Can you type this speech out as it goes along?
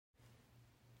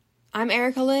I'm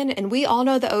Erica Lynn, and we all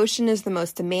know the ocean is the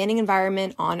most demanding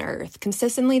environment on Earth,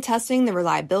 consistently testing the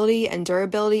reliability and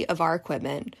durability of our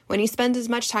equipment. When you spend as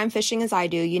much time fishing as I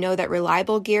do, you know that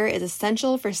reliable gear is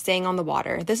essential for staying on the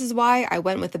water. This is why I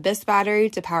went with Abyss Battery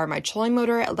to power my trolling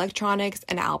motor, electronics,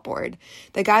 and outboard.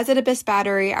 The guys at Abyss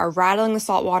Battery are rattling the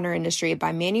saltwater industry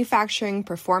by manufacturing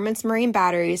performance marine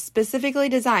batteries specifically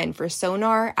designed for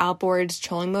sonar, outboards,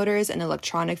 trolling motors, and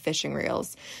electronic fishing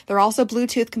reels. They're also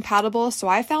Bluetooth compatible, so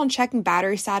I found checking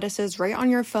battery statuses right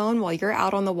on your phone while you're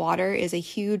out on the water is a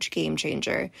huge game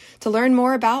changer. To learn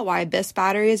more about why Abyss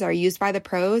batteries are used by the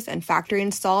pros and factory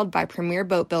installed by premier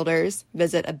boat builders,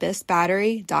 visit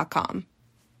abyssbattery.com.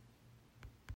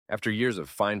 After years of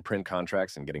fine print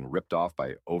contracts and getting ripped off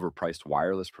by overpriced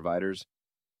wireless providers,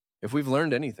 if we've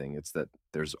learned anything, it's that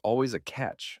there's always a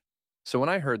catch. So when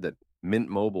I heard that Mint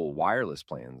Mobile wireless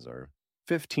plans are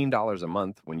 $15 a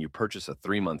month when you purchase a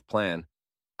 3-month plan,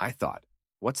 I thought,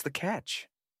 what's the catch?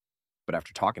 But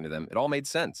after talking to them, it all made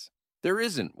sense. There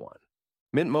isn't one.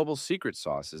 Mint Mobile's secret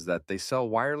sauce is that they sell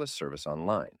wireless service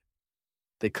online.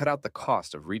 They cut out the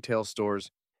cost of retail stores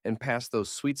and pass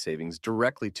those sweet savings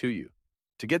directly to you.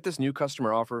 To get this new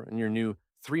customer offer and your new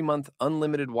 3-month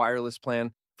unlimited wireless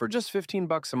plan for just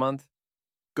 $15 a month,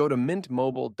 go to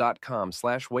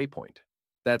mintmobile.com/waypoint.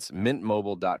 That's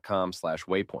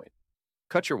mintmobile.com/waypoint.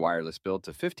 Cut your wireless bill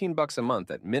to $15 a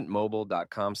month at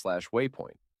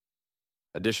mintmobile.com/waypoint.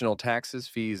 Additional taxes,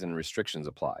 fees, and restrictions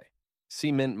apply.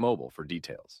 See Mint Mobile for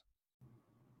details.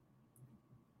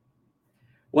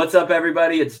 What's up,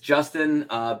 everybody? It's Justin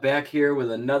back here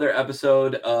with another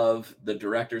episode of the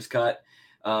Director's Cut.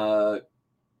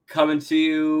 Coming to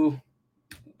you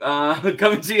now.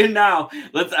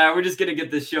 We're just gonna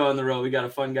get this show on the road. We got a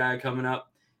fun guy coming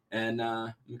up, and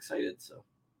I'm excited. So.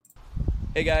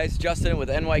 Hey guys, Justin with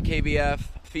NYKBF,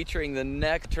 featuring the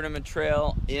next tournament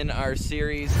trail in our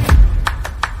series.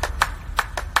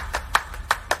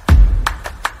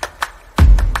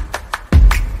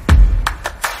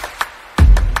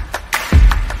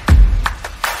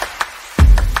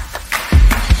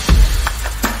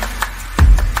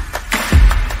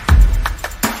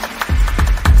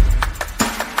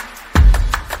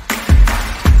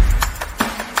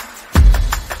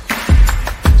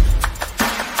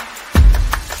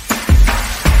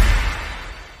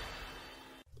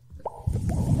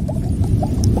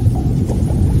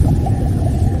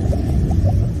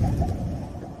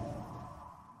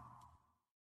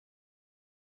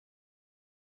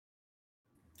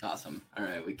 Awesome. All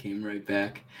right, we came right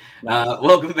back.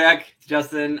 Welcome back,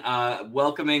 Justin.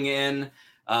 Welcoming in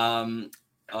another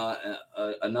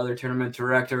tournament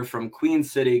director from Queen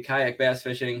City Kayak Bass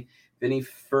Fishing, Vinny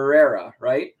Ferreira,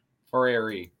 right?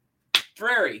 Ferrari. What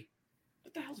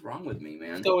the hell's wrong with me,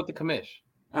 man? Still with the commish.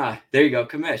 There you go,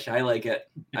 commish. I like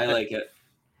it.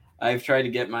 I've tried to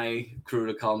get my crew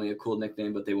to call me a cool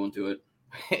nickname, but they won't do it.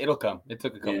 It'll come. It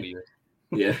took a couple of years.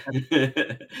 Yeah.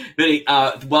 Vinny,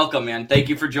 welcome, man. Thank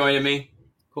you for joining me.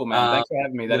 Cool, man. Thanks for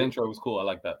having me. That intro was cool. I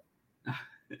like that.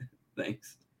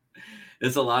 Thanks.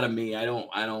 It's a lot of me. I don't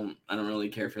really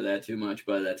care for that too much,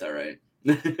 but that's all right.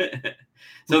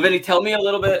 So, Vinny, tell me a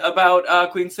little bit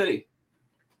about Queen City.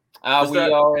 We'll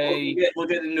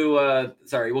get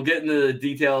into the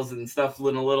details and stuff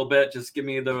in a little bit. Just give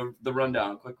me the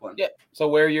rundown, quick one. Yeah. So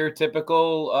we're your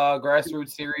typical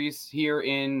grassroots series here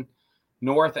in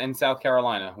North and South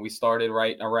Carolina. We started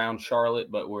right around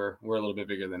Charlotte, but we're a little bit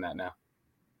bigger than that now.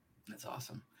 That's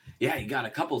awesome. Yeah, you got a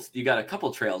couple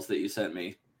trails that you sent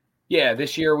me. Yeah,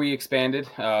 this year we expanded.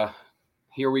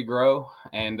 Here we grow,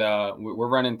 and we're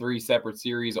running 3 separate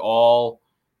series. All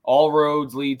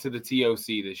roads lead to the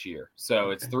TOC this year.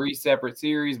 So it's 3 separate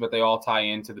series, but they all tie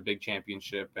into the big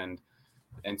championship, and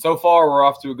so far we're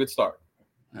off to a good start.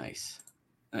 Nice.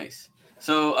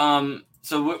 So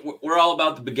we're all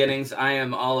about the beginnings. I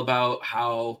am all about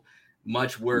how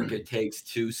much work it takes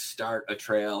to start a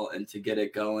trail and to get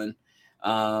it going.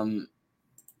 Tell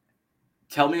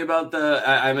me about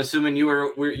I'm assuming you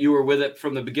were with it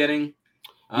from the beginning.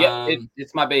 Yeah,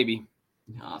 it's my baby.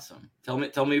 Awesome. Tell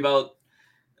me about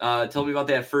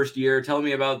that first year. Tell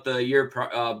me about the year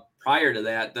prior to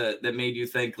that made you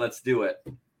think, let's do it.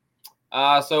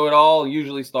 So it all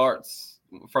usually starts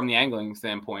from the angling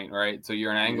standpoint, right? So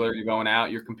you're an angler, you're going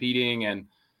out, you're competing, and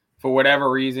for whatever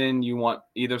reason, you want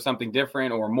either something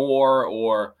different or more,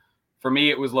 or for me,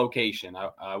 it was location.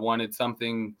 I wanted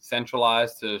something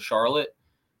centralized to Charlotte.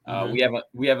 We have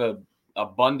a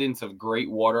abundance of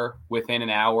great water within an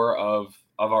hour of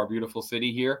our beautiful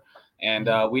city here. And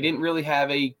we didn't really have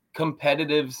a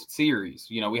competitive series.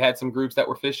 We had some groups that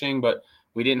were fishing, but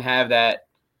we didn't have that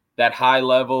high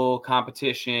level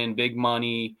competition, big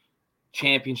money,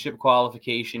 championship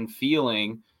qualification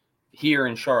feeling here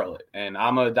in Charlotte. And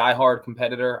I'm a diehard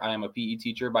competitor. I am a PE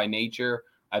teacher by nature.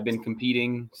 I've been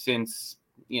competing since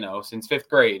 5th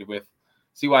grade with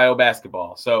CYO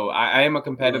basketball. So I am a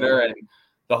competitor, and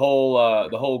the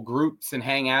whole groups and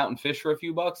hang out and fish for a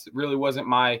few bucks really wasn't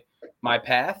my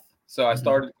path. So I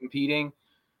started competing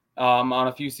on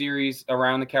a few series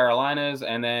around the Carolinas,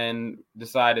 and then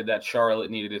decided that Charlotte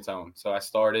needed its own. So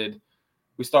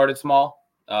we started small.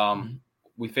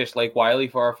 We fished Lake Wiley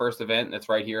for our first event. That's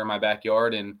right here in my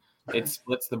backyard, and it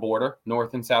splits the border,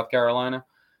 North and South Carolina.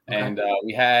 Okay. And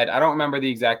we had, I don't remember the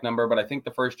exact number, but I think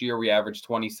the first year we averaged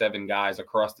 27 guys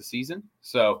across the season.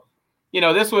 So,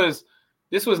 this was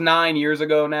 9 years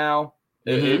ago now.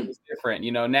 It was different.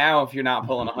 Now if you're not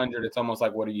pulling 100, it's almost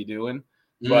like, what are you doing?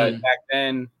 But back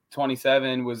then,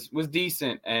 27 was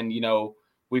decent. And,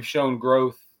 we've shown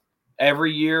growth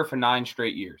every year for 9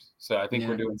 straight years. So I think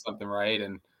we're doing something right.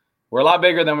 And we're a lot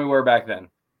bigger than we were back then.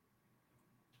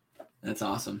 That's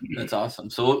awesome. That's awesome.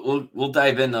 So we'll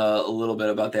dive in a little bit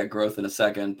about that growth in a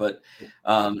second, but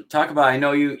talk about, I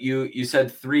know you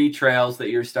said 3 trails that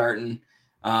you're starting.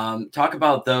 Talk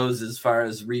about those as far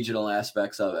as regional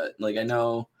aspects of it. Like, I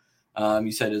know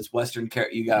you said it's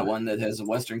you got one that has a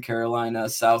Western Carolina,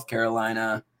 South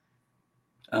Carolina,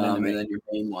 and then your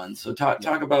main one. So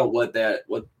talk about what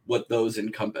those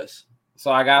encompass.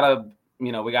 So I gotta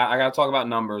talk about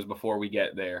numbers before we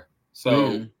get there.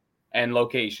 So and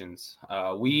locations.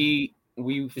 We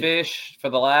fish for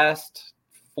the last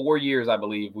 4 years, I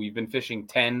believe. We've been fishing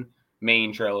 10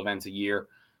 main trail events a year.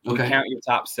 We count your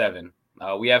top 7.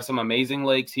 We have some amazing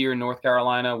lakes here in North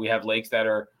Carolina. We have lakes that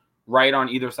are right on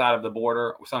either side of the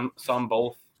border, some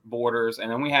both borders. And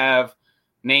then we have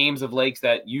names of lakes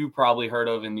that you probably heard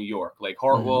of in New York, Lake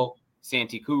Hartwell,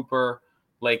 Santee Cooper,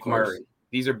 Lake Murray.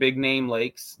 These are big name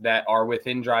lakes that are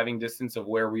within driving distance of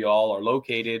where we all are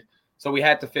located. So we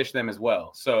had to fish them as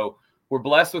well. So we're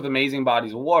blessed with amazing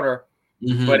bodies of water,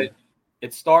 but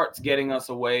it starts getting us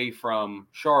away from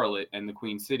Charlotte and the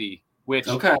Queen City, which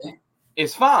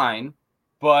is fine,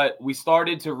 but we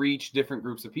started to reach different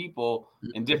groups of people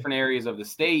in different areas of the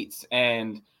states.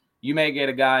 And you may get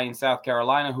a guy in South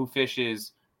Carolina who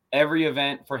fishes every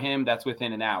event for him that's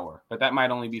within an hour, but that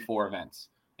might only be 4 events.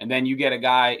 And then you get a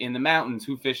guy in the mountains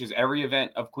who fishes every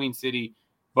event of Queen City,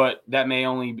 but that may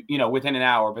only be, within an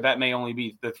hour, but that may only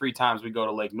be the 3 times we go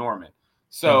to Lake Norman.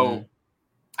 So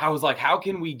I was like, how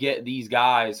can we get these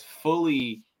guys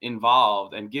fully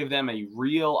involved and give them a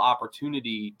real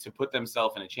opportunity to put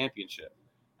themselves in a championship?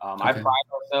 I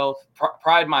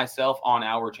pride myself on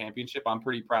our championship. I'm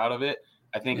pretty proud of it.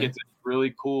 I think it's a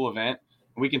really cool event.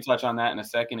 We can touch on that in a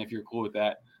second if you're cool with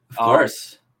that. Of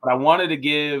course. But I wanted to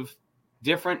give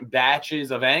different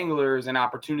batches of anglers an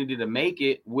opportunity to make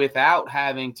it without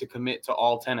having to commit to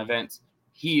all 10 events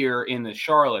here in the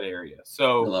Charlotte area.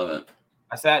 So I love it.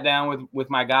 I sat down with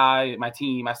my guy, my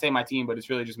team. I say my team, but it's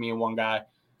really just me and one guy.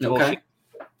 Okay.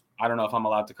 I don't know if I'm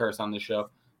allowed to curse on this show.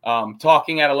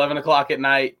 Talking at 11 o'clock at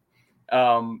night,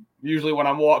 usually when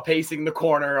I'm pacing the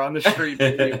corner on the street.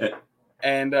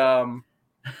 And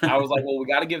I was like, well, we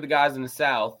got to give the guys in the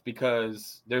South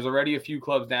because there's already a few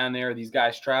clubs down there. These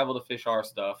guys travel to fish our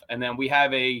stuff. And then we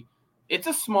have it's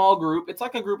a small group. It's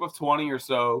like a group of 20 or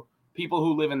so people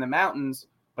who live in the mountains,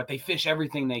 but they fish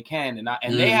everything they can.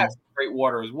 And they have some great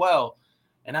water as well.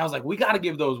 And I was like, we got to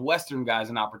give those Western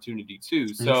guys an opportunity too.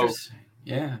 So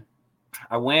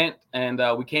I went and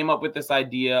we came up with this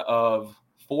idea of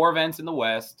 4 events in the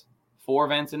West, 4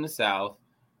 events in the South,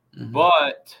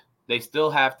 but they still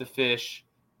have to fish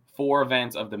 4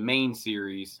 events of the main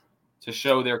series to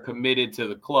show they're committed to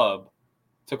the club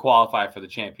to qualify for the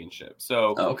championship.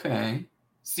 So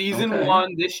season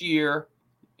 1 this year,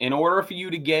 in order for you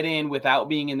to get in without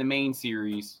being in the main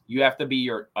series, you have to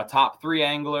be a top 3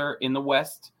 angler in the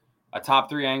West, a top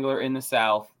 3 angler in the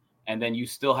South, and then you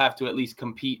still have to at least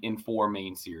compete in 4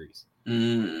 main series.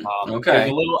 There's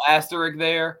a little asterisk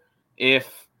there.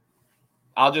 If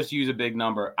I'll just use a big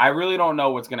number, I really don't know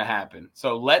what's going to happen.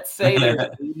 So let's say there's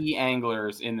 80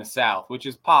 anglers in the South, which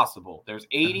is possible. There's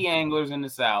 80 anglers in the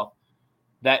South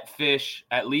that fish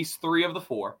at least 3 of the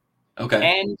 4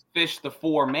 and fish the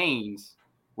 4 mains.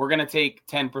 We're going to take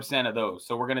 10% of those.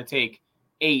 So we're going to take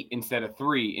 8 instead of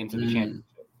 3 into the championship.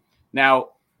 Now,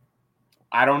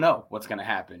 I don't know what's going to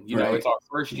happen. It's our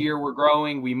first year we're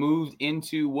growing. We moved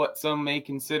into what some may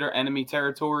consider enemy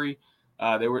territory.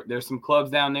 There's some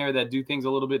clubs down there that do things a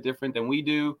little bit different than we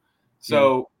do.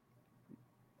 So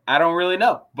I don't really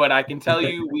know, but I can tell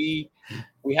you we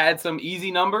had some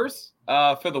easy numbers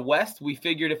for the West. We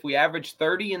figured if we averaged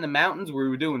 30 in the mountains, we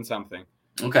were doing something.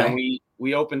 And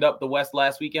we opened up the West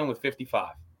last weekend with 55.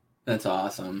 That's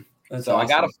awesome. That's So awesome. I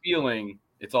got a feeling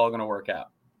it's all going to work out.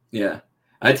 Yeah.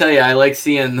 I tell you, I like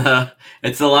seeing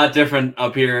it's a lot different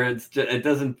up here. It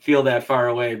doesn't feel that far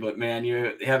away, but man,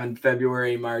 you having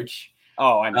February, March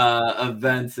Oh, I know.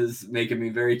 events is making me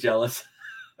very jealous.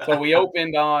 So we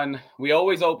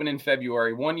always open in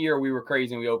February. One year we were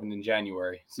crazy and we opened in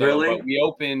January. So, Really? But we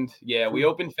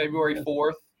opened February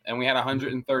 4th and we had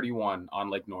 131 on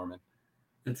Lake Norman.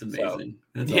 That's amazing.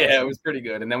 That's awesome. Awesome. It was pretty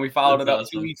good. And then we followed it up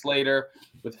 2 weeks later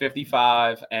with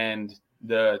 55, and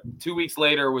the 2 weeks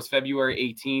later was February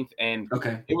 18th, and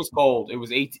it was cold. It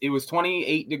was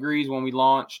 28 degrees when we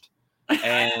launched,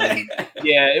 and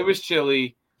yeah, it was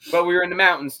chilly, but we were in the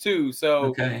mountains too.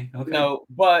 So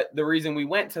but the reason we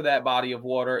went to that body of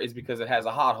water is because it has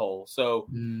a hot hole. So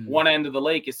one end of the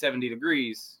lake is 70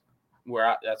 degrees,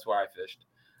 that's where I fished.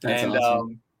 That's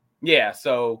awesome.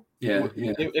 So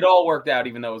it all worked out,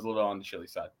 even though it was a little on the chilly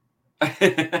side.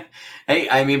 Hey,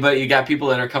 I mean, but you got people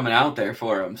that are coming out there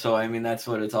for them. So, I mean, that's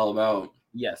what it's all about.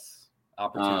 Yes.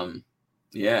 Opportunity.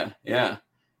 Yeah.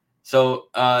 So,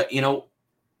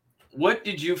 what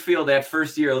did you feel that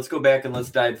first year? Let's go back and let's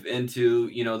dive into,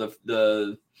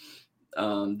 the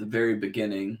very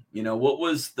beginning. What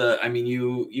was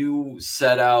you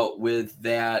set out with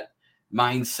that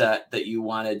mindset that you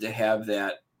wanted to have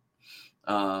that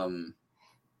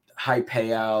high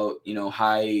payout,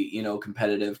 high,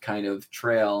 competitive kind of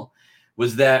trail.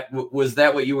 Was that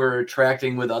what you were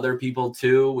attracting with other people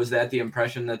too? Was that the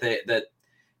impression that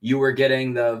you were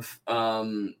getting of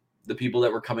the people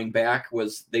that were coming back?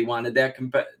 Was they wanted that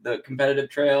the competitive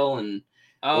trail? And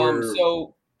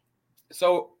so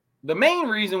the main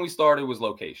reason we started was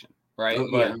location, right?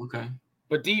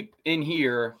 But deep in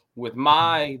here with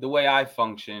the way I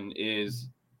function is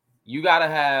you got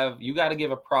to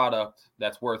give a product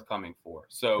that's worth coming for.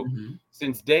 So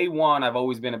since day one, I've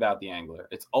always been about the angler.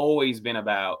 It's always been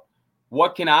about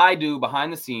what can I do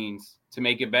behind the scenes to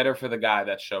make it better for the guy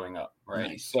that's showing up, right?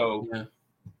 Nice. So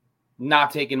not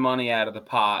taking money out of the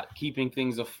pot, keeping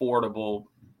things affordable,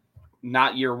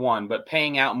 not year one, but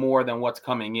paying out more than what's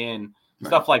coming in,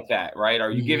 stuff like that, right?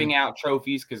 Are you giving out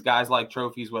trophies? Because guys like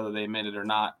trophies, whether they admit it or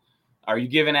not. Are you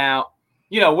giving out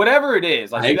whatever it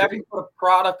is, like you have to put a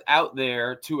product out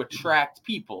there to attract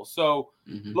people. So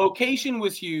location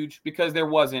was huge because there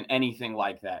wasn't anything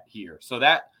like that here. So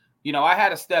that, I had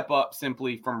to step up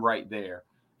simply from right there.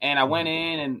 And I went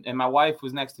in and my wife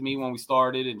was next to me when we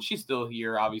started, and she's still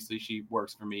here. Obviously she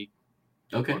works for me.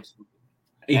 Okay.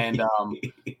 And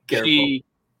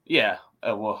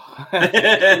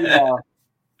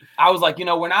I was like,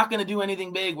 we're not going to do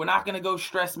anything big. We're not going to go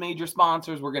stress major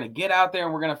sponsors. We're going to get out there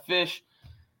and we're going to fish.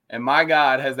 And my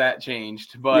God, has that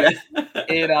changed? But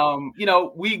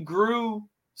we grew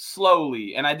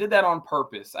slowly, and I did that on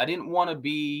purpose. I didn't want to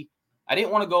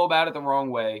go about it the wrong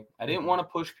way. I didn't want to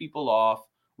push people off.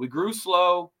 We grew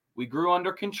slow. We grew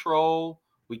under control.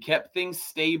 We kept things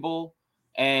stable,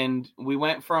 and we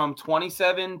went from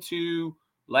 27 to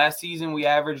last season. We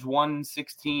averaged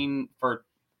 116 for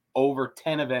over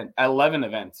 11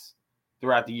 events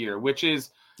throughout the year, which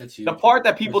is the part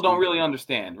that people don't really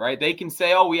understand, right? They can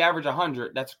say, oh, we average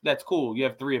 100. That's cool. You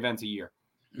have 3 events a year.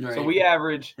 Right. So we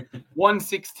average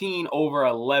 116 over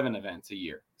 11 events a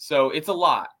year. So it's a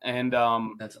lot. And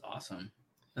that's awesome.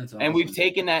 And we've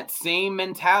taken that same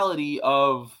mentality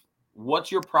of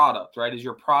what's your product, right? Is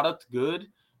your product good?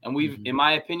 And we've, in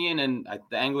my opinion, and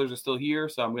the anglers are still here,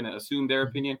 so I'm going to assume their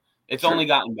opinion, it's only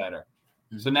gotten better.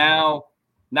 So now,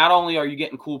 not only are you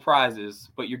getting cool prizes,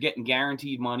 but you're getting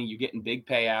guaranteed money. You're getting big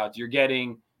payouts. You're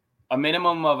getting a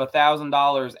minimum of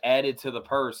 $1,000 added to the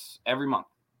purse every month,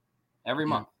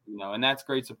 and that's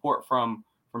great support from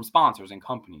sponsors and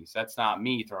companies. That's not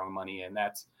me throwing money in.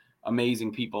 That's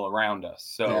amazing people around us.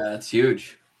 So yeah, that's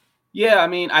huge. Yeah. I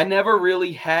mean, I never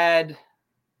really had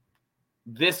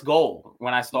this goal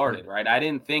when I started, right? I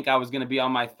didn't think I was going to be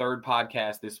on my 3rd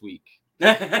podcast this week.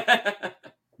 That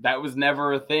was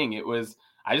never a thing. It was,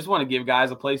 I just want to give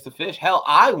guys a place to fish. Hell,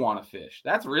 I want to fish.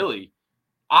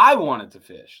 I wanted to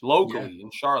fish locally in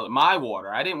Charlotte, my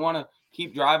water. I didn't want to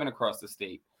keep driving across the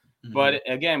state. But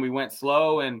again, we went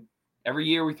slow, and every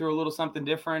year we threw a little something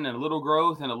different and a little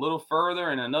growth and a little further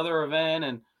and another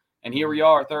event. And here we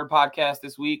are, 3rd podcast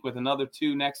this week with another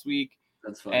 2 next week.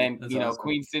 That's funny. And, That's awesome.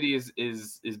 Queen City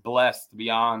is blessed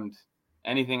beyond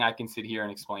anything I can sit here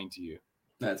and explain to you.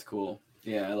 That's cool.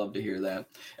 Yeah, I love to hear that.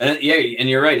 And and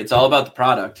you're right. It's all about the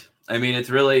product. I mean, it's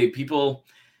really people,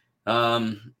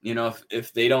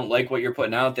 if they don't like what you're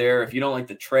putting out there, if you don't like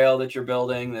the trail that you're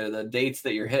building, the dates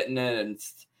that you're hitting it, and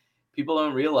people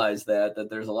don't realize that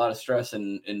there's a lot of stress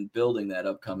in building that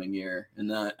upcoming year.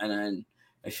 And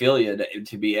I feel you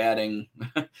to be adding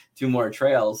 2 more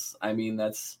trails. I mean,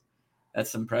 that's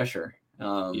some pressure.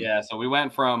 Yeah, so we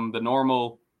went from the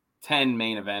normal 10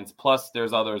 main events, plus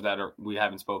there's others that we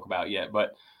haven't spoke about yet,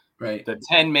 but right, the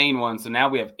 10 main ones. So now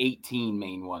we have 18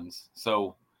 main ones.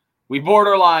 So we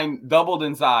borderline doubled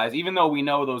in size, even though we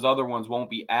know those other ones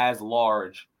won't be as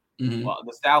large. Mhm. Well,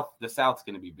 the South's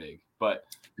going to be big, but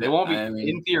they won't be.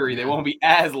 In theory, they yeah. won't be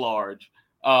as large.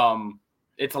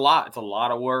 It's a lot. It's a lot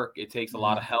of work. It takes a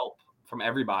lot of help from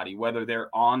everybody, whether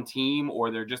they're on team or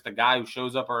they're just a guy who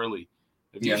shows up early.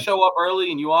 If you show up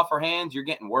early and you offer hands, you're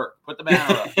getting work. Put the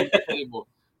banner up, hit the table,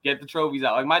 get the trophies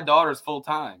out. Like my daughter's full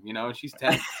time, she's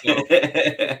 10. So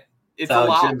it's a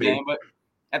lot, man. But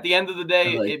at the end of the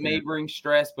day, it may bring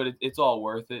stress, but it's all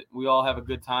worth it. We all have a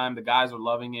good time. The guys are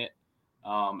loving it,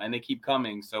 and they keep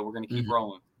coming. So we're gonna keep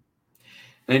rolling.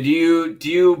 And do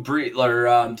you breathe,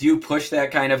 or do you push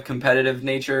that kind of competitive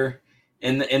nature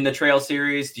in the trail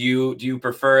series? Do you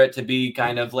prefer it to be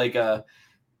kind of like a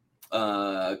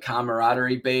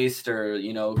camaraderie based, or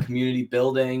community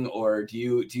building, or do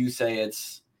you say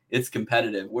it's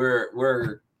competitive?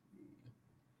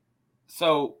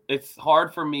 So it's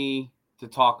hard for me to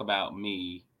talk about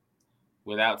me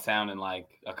without sounding like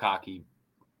a cocky.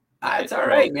 It's all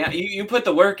right, man. You put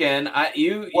the work in.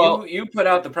 You put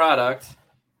out the product.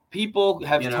 People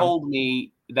have told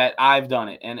me that I've done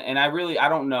it, and I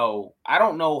don't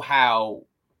know how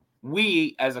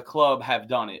we as a club have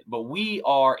done it, but we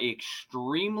are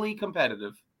extremely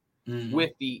competitive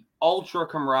with the ultra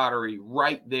camaraderie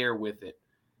right there with it.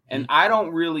 And I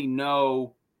don't really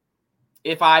know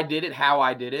if I did it, how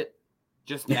I did it,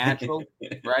 just natural,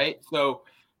 right? So,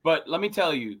 but let me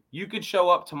tell you, you could show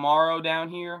up tomorrow down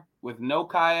here with no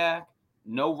kayak,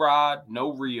 no rod,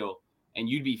 no reel, and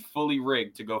you'd be fully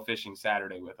rigged to go fishing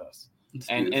Saturday with us.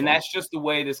 And that's just the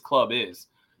way this club is.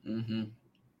 Mm-hmm.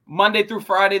 Monday through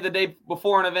Friday, the day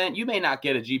before an event, you may not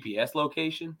get a GPS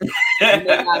location. You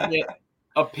may not get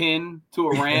a pin to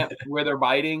a ramp where they're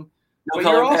biting, but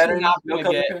you're also not going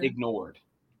to get ignored,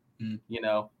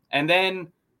 And then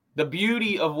the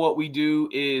beauty of what we do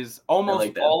is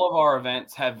almost all of our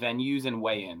events have venues and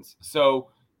weigh-ins. So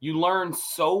you learn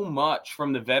so much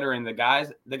from the veteran, the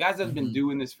guys that have been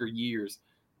doing this for years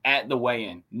at the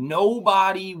weigh-in.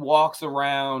 Nobody walks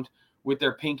around with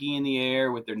their pinky in the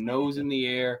air, with their nose in the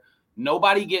air.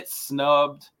 Nobody gets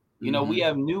snubbed. We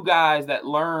have new guys that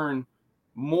learn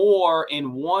more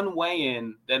in one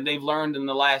weigh-in than they've learned in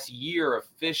the last year of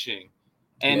fishing.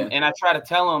 And I try to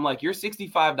tell them, like, you're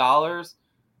 $65.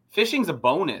 Fishing's a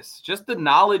bonus. Just the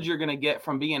knowledge you're going to get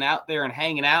from being out there and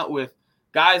hanging out with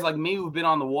guys like me who've been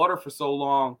on the water for so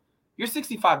long. Your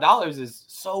 $65 is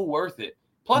so worth it.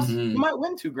 Plus, you might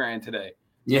win $2,000 today.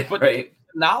 Yeah, but right.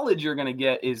 The knowledge you're going to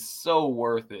get is so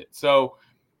worth it. So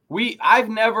I've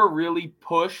never really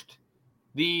pushed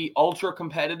the ultra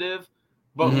competitive,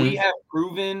 but we have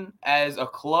proven as a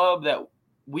club that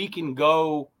we can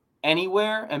go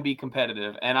anywhere and be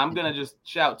competitive. And I'm going to just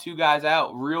shout 2 guys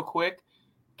out real quick.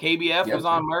 KBF was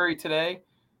on Murray today.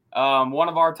 One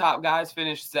of our top guys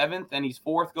finished 7th, and he's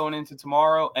 4th going into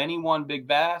tomorrow. And he won Big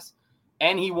Bass,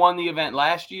 and he won the event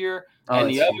last year. And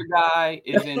the other guy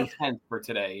is in 10th for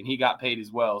today, and he got paid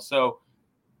as well. So,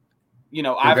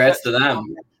 congrats to them. On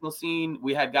the national scene.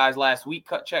 We had guys last week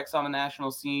cut checks on the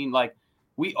national scene. Like,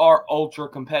 we are ultra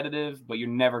competitive, but you're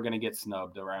never going to get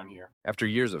snubbed around here. After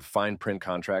years of fine print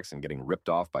contracts and getting ripped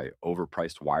off by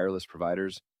overpriced wireless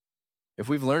providers, if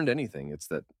we've learned anything, it's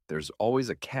that there's always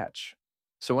a catch.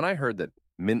 So when I heard that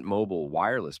Mint Mobile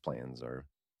wireless plans are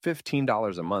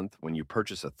 $15 a month when you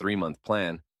purchase a 3-month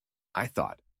plan, I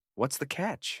thought, what's the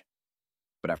catch?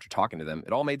 But after talking to them,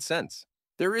 it all made sense.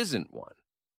 There isn't one.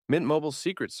 Mint Mobile's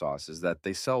secret sauce is that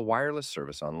they sell wireless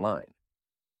service online.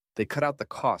 They cut out the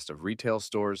cost of retail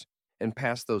stores and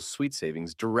pass those sweet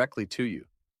savings directly to you.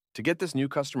 To get this new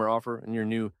customer offer and your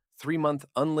new 3-month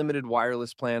unlimited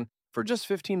wireless plan for just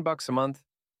 $15 a month,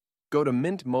 go to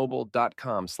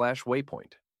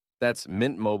mintmobile.com/waypoint. That's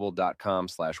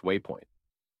mintmobile.com/waypoint.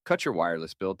 Cut your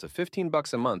wireless bill to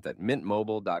 $15 a month at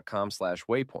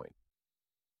mintmobile.com/waypoint.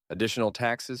 Additional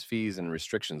taxes, fees, and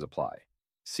restrictions apply.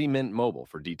 See Mint Mobile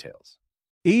for details.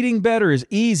 Eating better is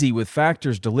easy with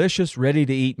Factor's delicious,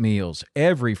 ready-to-eat meals.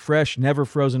 Every fresh,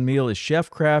 never-frozen meal is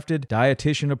chef-crafted,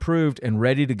 dietitian-approved, and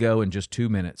ready to go in just 2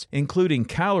 minutes, including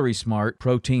Calorie Smart,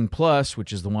 Protein Plus,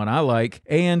 which is the one I like,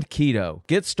 and Keto.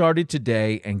 Get started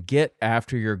today and get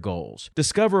after your goals.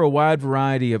 Discover a wide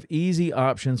variety of easy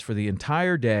options for the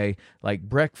entire day, like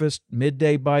breakfast,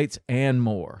 midday bites, and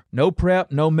more. No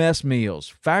prep, no mess meals.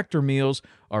 Factor meals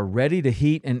are ready to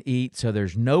heat and eat, so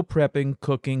there's no prepping,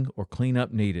 cooking, or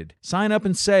cleanup needed. Sign up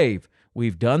and save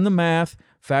We've done the math.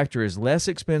 Factor is less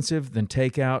expensive than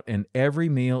takeout, and every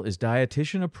meal is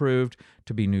dietitian approved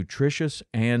to be nutritious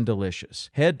and delicious.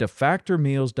 Head to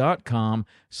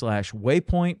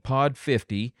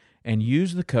factormeals.com/waypointpod50 and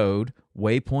use the code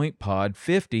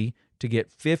waypointpod50 to get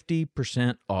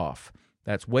 50% off.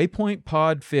 That's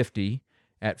waypointpod50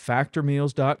 at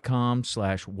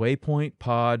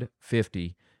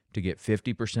factormeals.com/waypointpod50 to get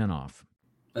 50% off.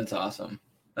 That's awesome.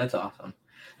 That's awesome.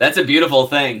 That's a beautiful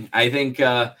thing. I think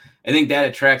that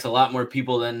attracts a lot more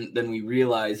people than we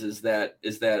realize, is that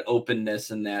openness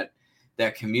and that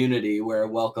community where it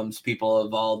welcomes people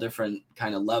of all different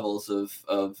kind of levels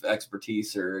of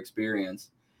expertise or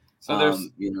experience. So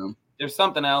there's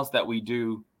something else that we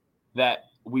do that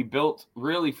we built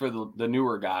really for the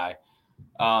newer guy.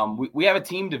 We have a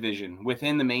team division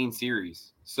within the main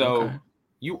series. So Okay.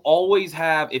 you always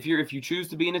have, if you choose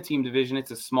to be in a team division,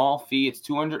 it's a small fee. It's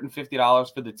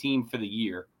 $250 for the team for the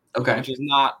year. Okay. Which is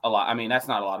not a lot. I mean, that's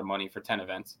not a lot of money for 10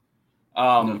 events.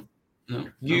 No.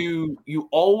 You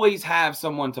always have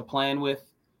someone to plan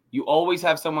with. You always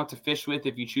have someone to fish with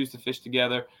if you choose to fish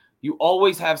together. You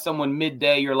always have someone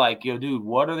midday. You're like, yo, dude,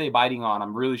 what are they biting on?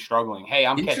 I'm really struggling. Hey,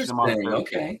 I'm catching them on Thursday.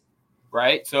 Okay.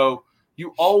 Right? So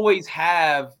you always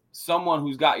have someone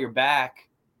who's got your back.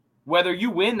 Whether you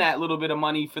win that little bit of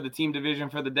money for the team division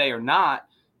for the day or not,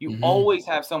 you always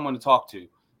have someone to talk to.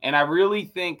 And I really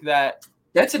think that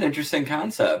that's an interesting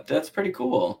concept. That's pretty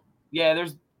cool. Yeah,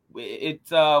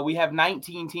 we have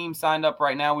 19 teams signed up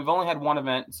right now. We've only had one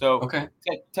event, so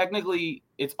technically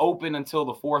it's open until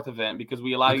the fourth event because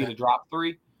we allow you to drop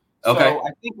 3. So I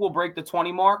think we'll break the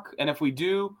 20 mark, and if we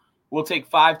do, we'll take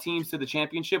 5 teams to the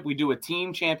championship. We do a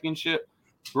team championship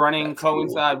running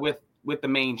coincide with the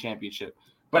main championship.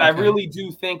 But I really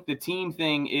do think the team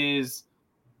thing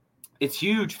it's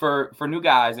huge for new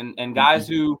guys and guys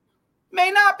who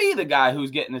may not be the guy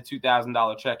who's getting a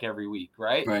 $2,000 check every week,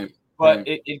 right? Right. But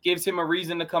it gives him a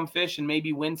reason to come fish and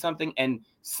maybe win something and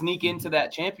sneak into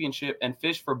that championship and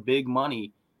fish for big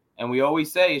money. And we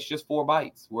always say it's just 4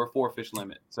 bites. We're a 4-fish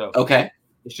limit. So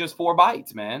it's just 4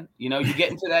 bites, man. You know, you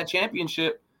get into that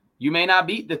championship, you may not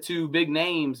beat the 2 big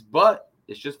names, but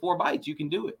it's just 4 bites. You can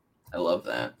do it. I love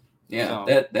that.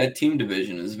 Yeah, that team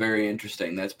division is very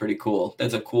interesting. That's pretty cool.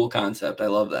 That's a cool concept. I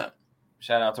love that.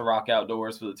 Shout out to Rock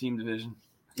Outdoors for the team division.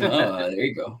 There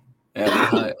you go. Yeah,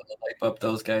 I'll hype up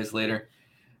those guys later.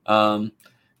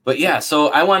 But yeah,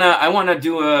 so I wanna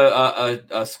do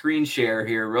a screen share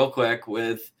here real quick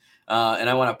with, and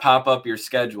I want to pop up your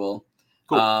schedule.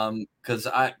 Cool. Because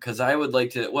I would like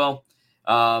to. Well,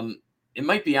 it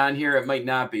might be on here, it might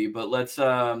not be, but let's.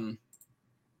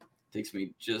 Takes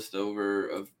me just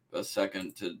over a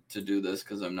second to do this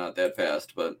because I'm not that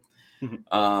fast, but.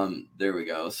 There we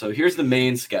go. So here's the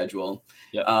main schedule.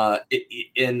 Yeah.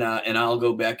 And I'll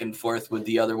go back and forth with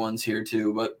the other ones here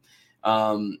too, but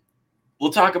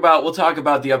we'll talk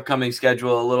about the upcoming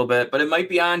schedule a little bit, but it might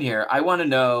be on here. I want to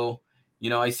know,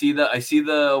 I see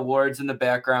the awards in the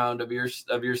background of your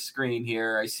screen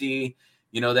here. I see,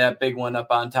 that big one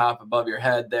up on top above your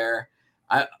head there.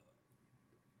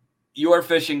 Your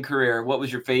fishing career, what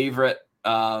was your favorite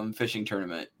fishing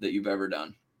tournament that you've ever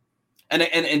done? And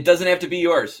it doesn't have to be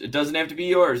yours. It doesn't have to be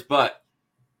yours, but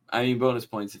I mean, bonus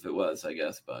points if it was, I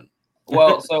guess. But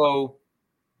well, so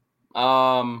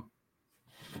I'm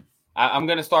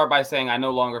going to start by saying I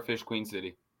no longer fish Queen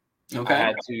City. Okay. I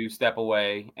had to step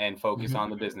away and focus on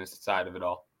the business side of it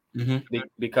all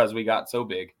because we got so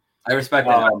big. I respect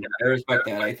that. I respect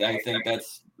that. I think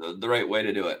that's the right way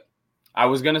to do it. I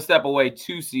was going to step away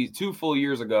 2 full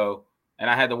years ago, and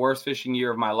I had the worst fishing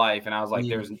year of my life, and I was like,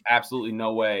 there's absolutely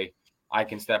no way I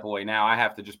can step away now. I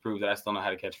have to just prove that I still know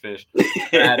how to catch fish. I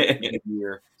had a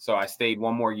year, so I stayed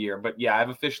 1 more year. But yeah, I've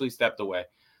officially stepped away.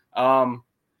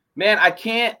 Man, I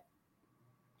can't.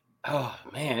 Oh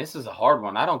man, this is a hard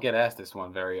one. I don't get asked this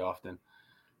one very often.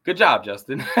 Good job,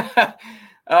 Justin.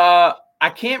 I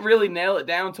can't really nail it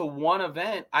down to one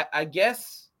event. I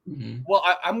guess. Well,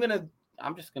 I'm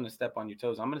just gonna step on your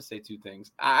toes. I'm gonna say 2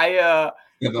 things.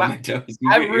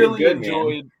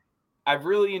 I've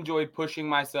really enjoyed pushing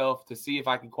myself to see if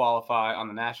I could qualify on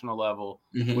the national level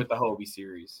with the Hobie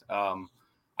series.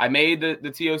 I made the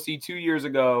TOC 2 years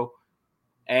ago,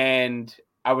 and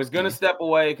I was going to step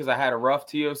away because I had a rough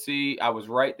TOC. I was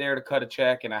right there to cut a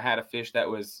check, and I had a fish that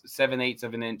was 7/8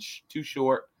 of an inch too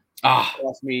short.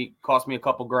 Cost me a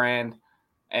couple grand,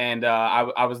 and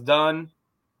I was done.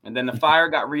 And then the fire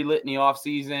got relit in the off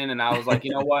season, and I was like,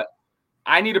 you know what?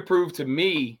 I need to prove to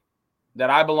me that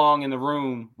I belong in the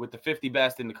room with the 50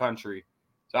 best in the country.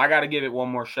 So I got to give it one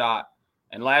more shot.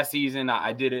 And last season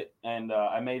I did it, and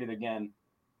I made it again.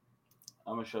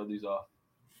 I'm going to show these off.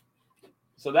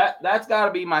 So that's got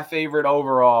to be my favorite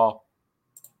overall.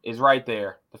 Is right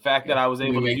there. The fact that I was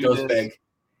able to make do those this big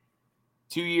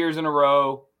 2 years in a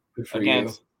row Good for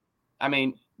against. I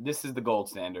mean, this is the gold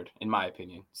standard in my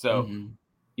opinion. So,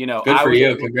 you. Good I for was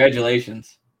you.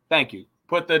 Congratulations. Thank you.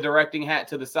 Put the directing hat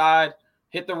to the side,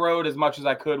 hit the road as much as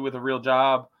I could with a real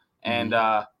job, and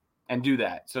do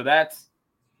that. So that's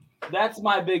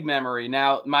my big memory.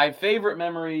 Now, my favorite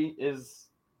memory is,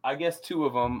 I guess, two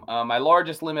of them. My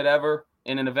largest limit ever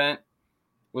in an event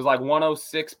was like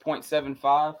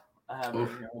 106.75. I have it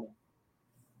here.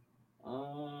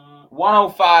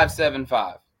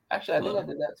 105.75. Actually, I think I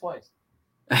did that twice.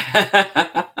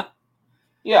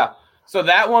 Yeah. So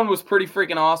that one was pretty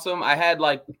freaking awesome. I had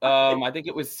like, I think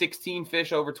it was 16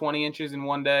 fish over 20 inches in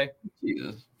one day.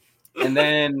 Jesus. And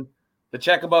then the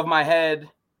check above my head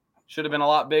should have been a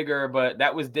lot bigger, but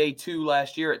that was day 2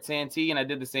 last year at Santee, and I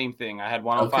did the same thing. I had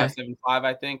 105.75,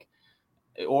 I think,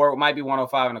 or it might be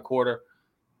 105.25.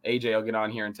 AJ will get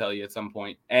on here and tell you at some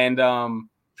point. And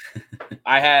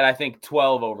I had, I think,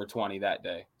 12 over 20 that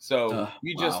day. So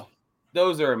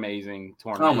those are amazing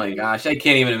tournaments. Oh my gosh, I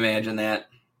can't even imagine that.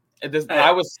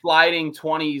 I was sliding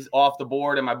 20s off the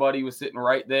board, and my buddy was sitting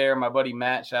right there. My buddy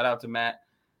Matt, shout out to Matt.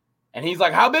 And he's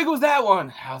like, how big was that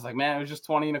one? I was like, man, it was just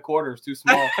 20.25. It was too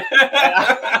small.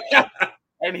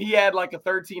 And he had like a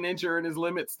 13-incher in his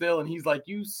limit still. And he's like,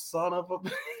 you son of a...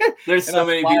 There's so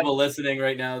many people listening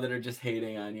right now that are just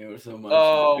hating on you so much.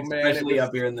 Oh, especially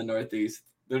up here in the Northeast.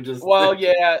 They're just... Well,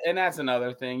 yeah, and that's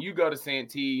another thing. You go to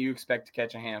Santee, you expect to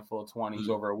catch a handful of 20s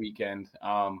over a weekend.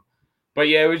 But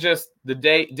yeah, it was just the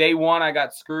day one I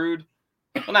got screwed.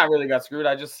 Well, not really got screwed.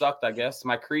 I just sucked, I guess.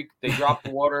 My creek, they dropped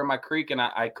the water in my creek, and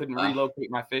I couldn't relocate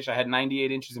my fish. I had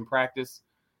 98 inches in practice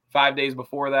 5 days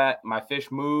before that. My fish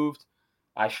moved.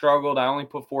 I struggled. I only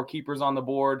put 4 keepers on the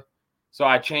board. So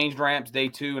I changed ramps day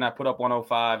 2, and I put up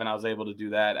 105, and I was able to do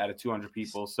that out of 200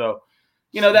 people. So,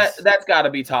 that's got to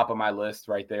be top of my list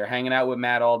right there. Hanging out with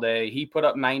Matt all day. He put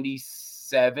up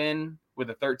 97 with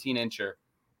a 13-incher,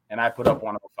 and I put up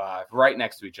 105 right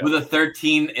next to each other. With a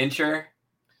 13-incher?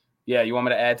 Yeah, you want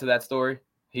me to add to that story?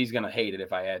 He's going to hate it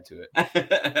if I add to it.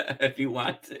 If you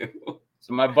want to.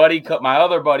 So my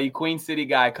other buddy, Queen City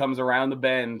guy, comes around the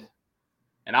bend,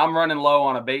 and I'm running low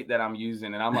on a bait that I'm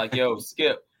using. And I'm like, yo,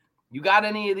 Skip, you got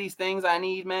any of these things I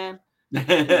need, man?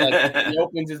 He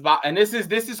opens his box. And this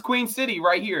is Queen City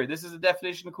right here. This is the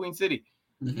definition of Queen City.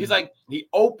 Mm-hmm. He's like, he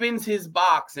opens his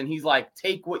box, and he's like,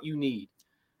 take what you need.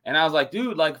 And I was like,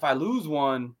 dude, like if I lose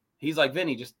one, he's like,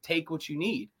 Vinny, just take what you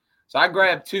need. So I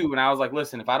grabbed 2, and I was like,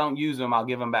 listen, if I don't use them, I'll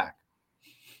give them back.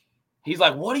 He's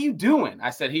like, what are you doing?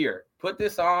 I said, here, put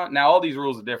this on. Now, all these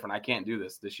rules are different. I can't do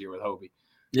this year with Hobie.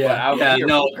 Yeah,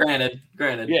 granted.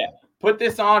 Yeah, put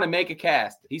this on and make a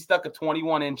cast. He stuck a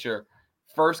 21-incher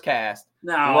first cast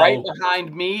right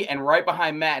behind me and right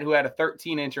behind Matt, who had a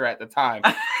 13-incher at the time.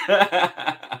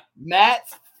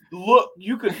 Matt's look,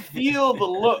 you could feel the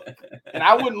look. And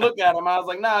I wouldn't look at him. I was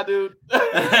like, nah, dude.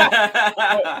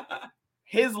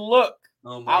 His look,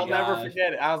 I'll never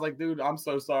forget it. I was like, dude, I'm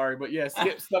so sorry. But yeah,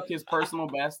 Skip stuck his personal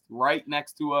best right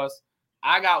next to us.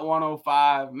 I got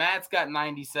 105. Matt's got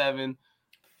 97.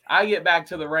 I get back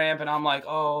to the ramp, and I'm like,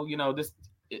 oh, this.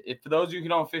 If for those of you who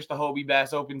don't fish the Hobie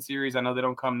Bass Open Series, I know they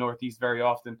don't come Northeast very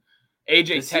often.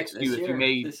 AJ texts you if you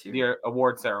made the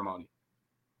award ceremony.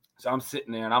 So I'm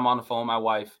sitting there, and I'm on the phone with my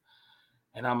wife.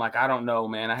 And I'm like, I don't know,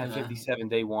 man. I had 57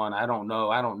 day 1. I don't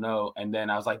know. And then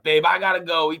I was like, babe, I got to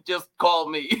go. He just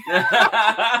called me.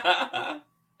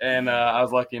 And I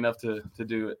was lucky enough to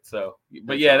do it. So,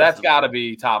 but yeah, that's got to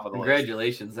be top of the list.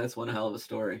 Congratulations. That's one hell of a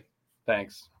story.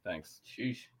 Thanks.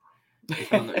 Sheesh.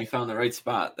 You found the right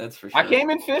spot. That's for sure. I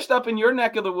came and fished up in your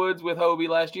neck of the woods with Hobie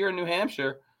last year in New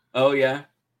Hampshire. Oh, yeah.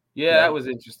 Yeah, that was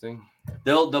interesting.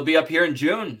 They'll be up here in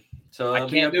June. So I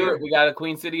can't do it. We got a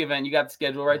Queen City event. You got the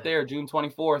schedule right there, June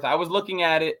 24th. I was looking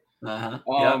at it.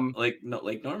 Lake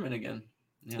Norman again.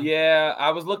 Yeah,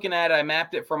 I was looking at it. I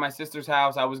mapped it from my sister's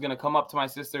house. I was going to come up to my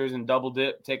sister's and double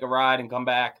dip, take a ride, and come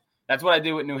back. That's what I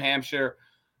did with New Hampshire.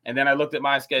 And then I looked at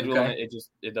my schedule, and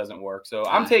it doesn't work. So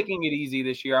I'm taking it easy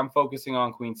this year. I'm focusing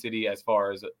on Queen City as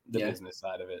far as the business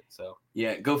side of it. So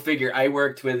yeah, go figure. I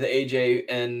worked with AJ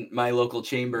and my local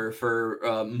chamber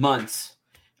for months.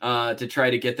 To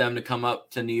try to get them to come up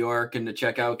to New York and to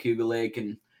check out Cuba Lake,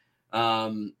 and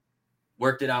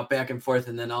worked it out back and forth.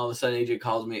 And then all of a sudden AJ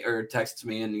calls me or texts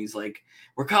me, and he's like,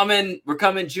 we're coming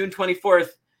June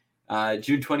 24th.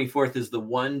 June 24th is the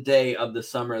one day of the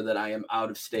summer that I am out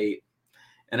of state.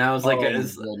 And I was like,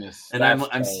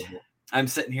 I'm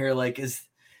sitting here like,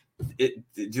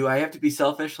 do I have to be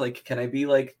selfish? Like, can I be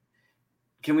like,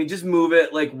 can we just move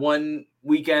it like one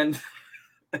weekend?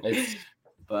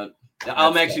 But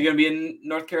I'm actually going to be in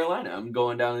North Carolina. I'm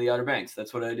going down to the Outer Banks.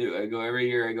 That's what I do. I go every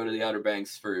year. I go to the Outer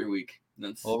Banks for a week.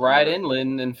 We'll ride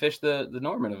inland and fish the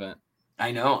Norman event.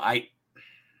 I know.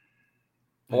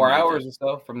 4 hours or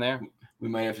so from there. We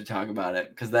might have to talk about it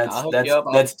because that's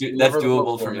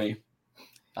doable for me.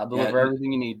 I'll deliver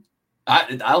everything you need.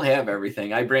 I'll have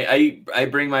everything. I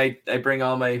bring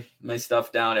all my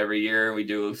stuff down every year. We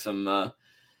do some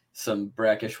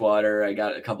brackish water. I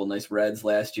got a couple nice reds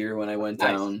last year when I went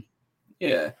down.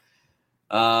 Yeah.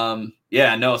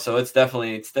 So it's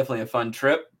definitely a fun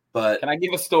trip. But can I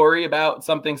give a story about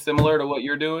something similar to what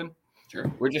you're doing?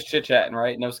 Sure. We're just chit-chatting,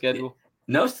 right? No schedule.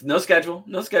 No schedule.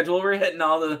 We're hitting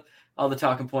all the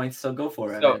talking points, so go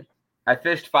for it. So I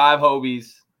fished 5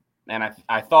 Hobies, and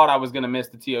I thought I was going to miss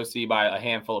the TOC by a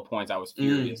handful of points. I was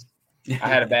furious. I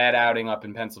had a bad outing up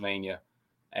in Pennsylvania,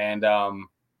 and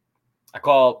I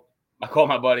called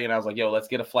my buddy, and I was like, "Yo, let's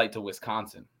get a flight to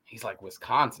Wisconsin." He's like,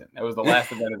 "Wisconsin?" That was the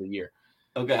last event of the year.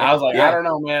 Okay. I was like, I don't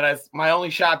know, man. That's my only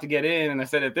shot to get in. And I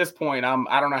said, at this point,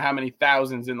 I don't know how many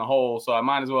thousands in the hole, so I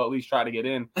might as well at least try to get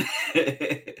in.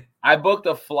 I booked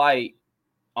a flight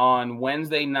on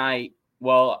Wednesday night.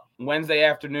 Well, Wednesday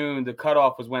afternoon. The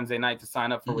cutoff was Wednesday night to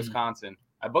sign up for Wisconsin.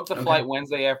 I booked the flight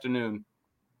Wednesday afternoon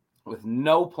with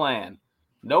no plan,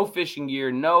 no fishing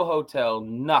gear, no hotel,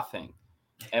 nothing.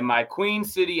 And my Queen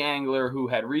City angler who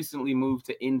had recently moved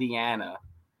to Indiana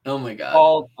oh my God,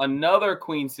 called another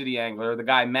Queen City angler, the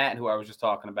guy Matt who I was just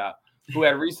talking about, who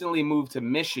had recently moved to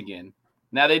Michigan.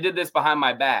 Now they did this behind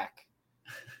my back.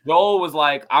 Joel was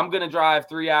like, "I'm gonna drive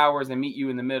 3 hours and meet you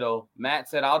in the middle." Matt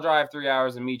said, "I'll drive 3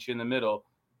 hours and meet you in the middle."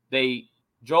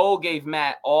 Joel gave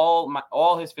Matt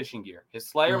all his fishing gear, his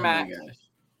Slayer mat,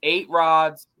 8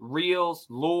 rods, reels,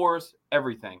 lures,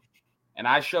 everything. And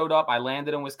I showed up. I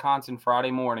landed in Wisconsin Friday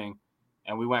morning.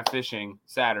 And we went fishing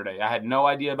Saturday. I had no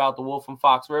idea about the Wolf and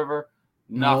Fox River.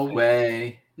 Nothing. No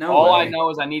way. All I know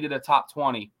is I needed a top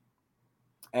 20.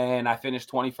 And I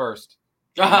finished 21st.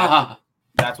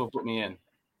 That's what put me in.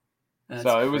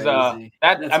 So it was that's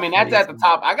at the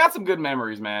top. I got some good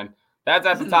memories, man. That's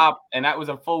at the top. And that was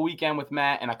a full weekend with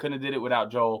Matt, and I couldn't have did it without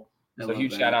Joel. So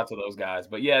huge shout out to those guys.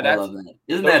 But yeah, I love that.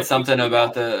 Isn't that something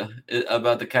about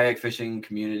the kayak fishing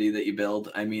community that you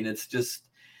build? I mean, it's just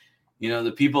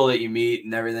the people that you meet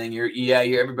and everything,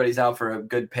 everybody's out for a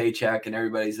good paycheck and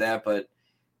everybody's that. But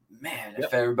man,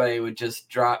 if everybody would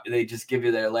just they just give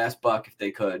you their last buck if they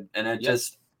could. And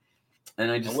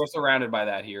we're surrounded by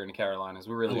that here in the Carolinas.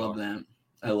 We really love that.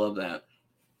 I love that.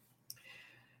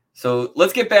 So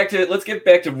let's get back to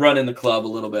running the club a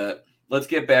little bit. Let's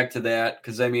get back to that.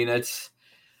 Cause I mean, it's,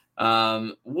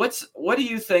 what do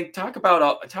you think? Talk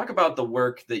about the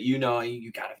work that, you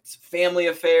got a family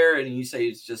affair and you say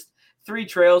it's just 3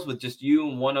 trails with just you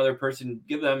and one other person.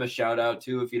 Give them a shout out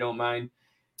too, if you don't mind.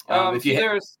 But talk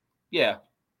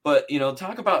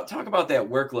about that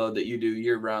workload that you do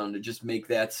year round to just make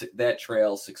that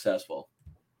trail successful.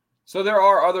 So there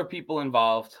are other people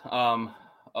involved.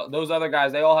 Those other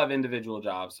guys, they all have individual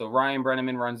jobs. So Ryan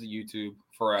Brenneman runs the YouTube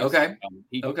for us. Okay.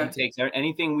 He takes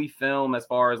anything we film as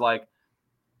far as like,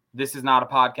 this is not a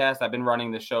podcast. I've been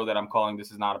running the show that I'm calling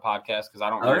This Is Not a Podcast because I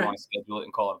don't really want to schedule it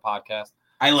and call it a podcast.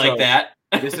 I like that.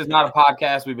 This is not a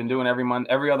podcast. We've been doing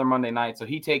every other Monday night. So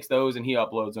he takes those and he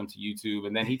uploads them to YouTube.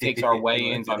 And then he takes our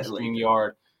weigh-ins on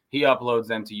StreamYard. He uploads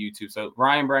them to YouTube. So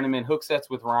Ryan Brenneman, Hook Sets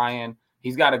with Ryan.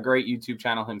 He's got a great YouTube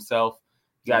channel himself.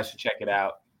 You guys should check it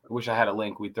out. I wish I had a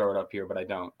link. We'd throw it up here, but I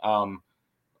don't.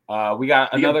 We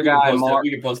got another guy, Mark.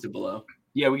 We can post it below.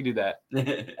 Yeah, we can do that.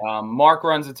 Mark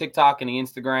runs the TikTok and the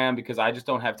Instagram because I just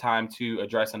don't have time to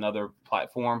address another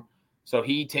platform. So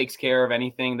he takes care of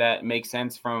anything that makes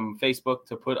sense from Facebook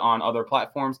to put on other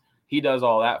platforms. He does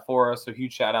all that for us. So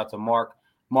huge shout out to Mark.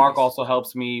 Mark also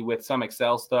helps me with some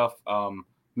Excel stuff,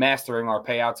 mastering our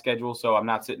payout schedule. So I'm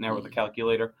not sitting there with a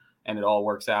calculator and it all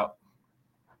works out.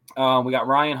 We got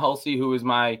Ryan Hulsey, who is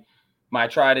my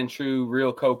tried and true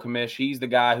real co-commish. He's the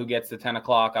guy who gets the 10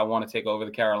 o'clock. I want to take over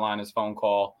the Carolinas phone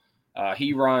call.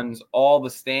 He runs all the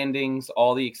standings,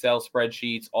 all the Excel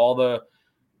spreadsheets, all the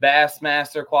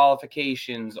Bassmaster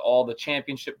qualifications, all the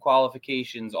championship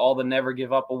qualifications, all the Never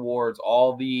Give Up awards,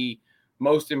 all the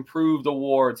most improved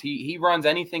awards. He runs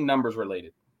anything numbers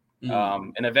related.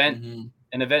 An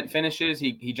event finishes,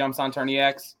 he jumps on Tourney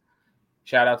X.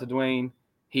 Shout out to Dwayne.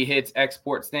 He hits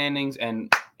export standings,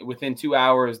 and within 2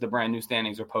 hours, the brand new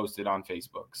standings are posted on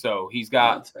Facebook. So he's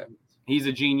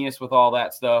a genius with all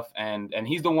that stuff, and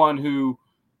he's the one who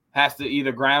has to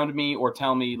either ground me or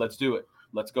tell me, let's do it.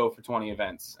 Let's go for 20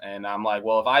 events. And I'm like,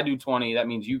 well, if I do 20, that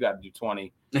means you got to do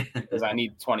 20 because I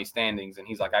need 20 standings. And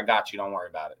he's like, I got you. Don't worry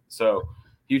about it. So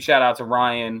huge shout out to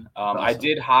Ryan. Awesome. I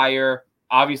did hire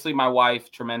obviously my wife,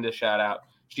 tremendous shout out.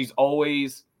 She's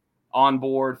always on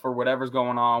board for whatever's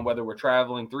going on, whether we're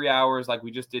traveling 3 hours like we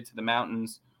just did to the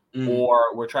mountains,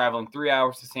 or we're traveling 3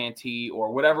 hours to Santee,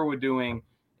 or whatever we're doing.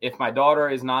 If my daughter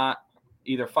is not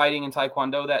either fighting in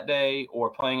Taekwondo that day or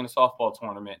playing in a softball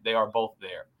tournament, they are both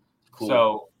there. Cool.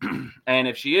 So, and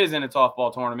if she is in a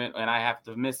softball tournament and I have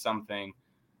to miss something,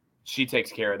 she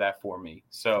takes care of that for me.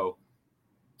 So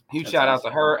huge shout out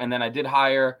to her. And then I did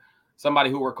hire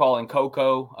somebody who we're calling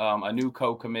Coco, a new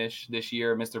co-commish this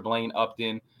year, Mr. Blaine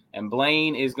Upton. And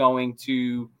Blaine is going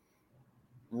to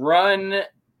run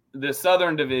the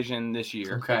Southern Division this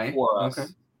year for us. Okay.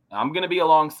 I'm going to be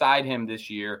alongside him this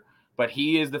year, but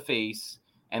he is the face.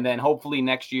 And then hopefully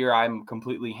next year I'm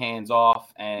completely hands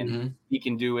off and he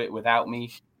can do it without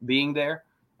me being there.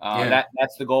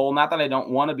 That's the goal. Not that I don't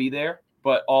want to be there,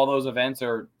 but all those events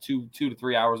are 2 to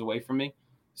 3 hours away from me.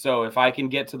 So if I can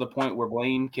get to the point where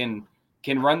Blaine can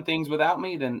run things without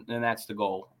me, then that's the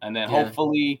goal. And then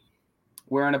hopefully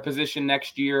we're in a position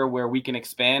next year where we can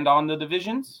expand on the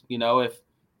divisions. You know, if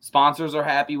sponsors are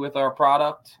happy with our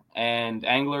product and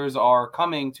anglers are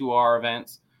coming to our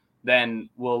events, then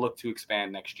we'll look to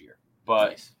expand next year.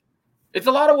 But it's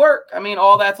a lot of work. I mean,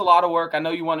 all that's a lot of work. I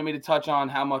know you wanted me to touch on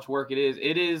how much work it is.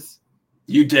 It is.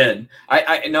 You did.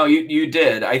 I no, you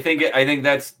did. I think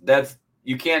that's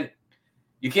you can't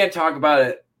talk about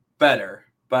it better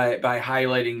by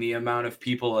highlighting the amount of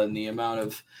people and the amount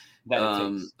of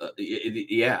I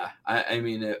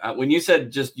mean, when you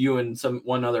said just you and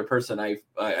one other person, I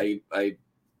don't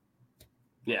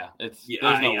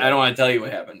want to tell you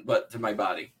what happened, but to my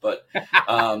body, but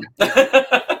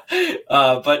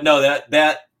but no,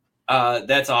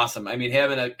 that's awesome. I mean,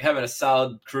 having a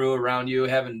solid crew around you,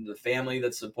 having the family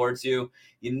that supports you,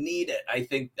 you need it. I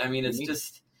think. I mean,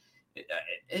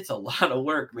 it's a lot of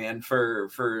work, man,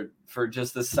 for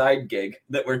just the side gig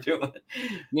that we're doing.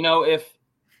 You know,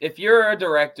 if you're a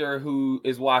director who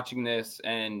is watching this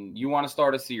and you want to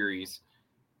start a series,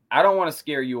 I don't want to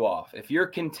scare you off. If you're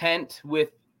content with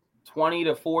 20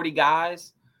 to 40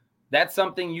 guys, that's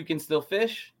something you can still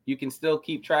fish. You can still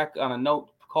keep track on a note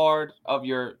card of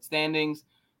your standings,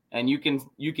 and you can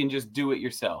just do it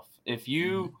yourself. If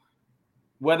you,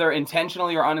 whether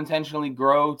intentionally or unintentionally,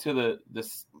 grow to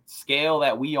the scale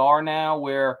that we are now,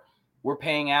 where we're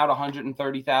paying out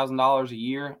 $130,000 a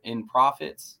year in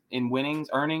profits, in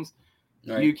earnings.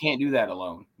 Right. You can't do that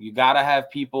alone. You got to have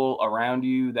people around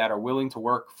you that are willing to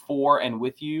work for and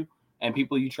with you, and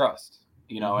people you trust.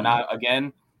 You know, and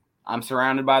I'm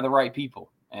surrounded by the right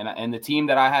people, and the team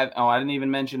that I have. Oh, I didn't even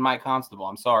mention Mike Constable.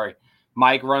 I'm sorry.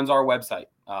 Mike runs our website.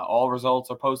 All results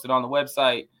are posted on the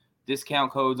website.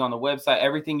 Discount codes on the website.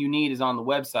 Everything you need is on the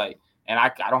website, and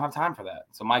I don't have time for that.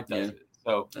 So Mike does it.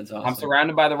 So that's awesome. I'm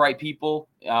surrounded by the right people.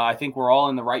 I think we're all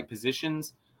in the right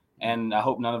positions, and I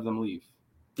hope none of them leave.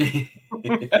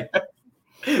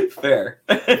 Fair.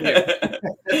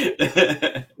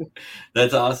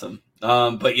 That's awesome.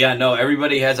 But yeah, no,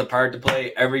 everybody has a part to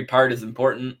play. Every part is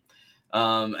important.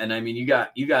 And I mean, you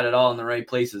got it all in the right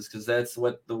places, because that's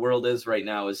what the world is right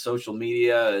now, is social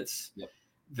media. It's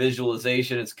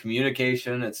visualization. It's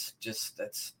communication. It's just,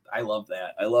 I love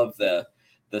that. I love the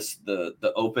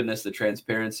openness, the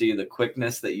transparency, the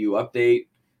quickness that you update.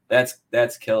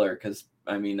 That's killer. Cause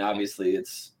I mean, obviously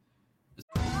it's.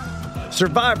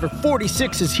 Survivor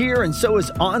 46 is here, and so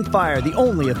is On Fire, the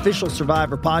only official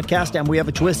Survivor podcast, and we have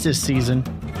a twist this season.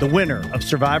 The winner of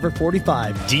Survivor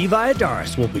 45, Dee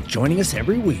Valladares, will be joining us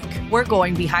every week. We're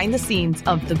going behind the scenes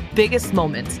of the biggest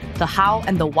moments, the how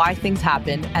and the why things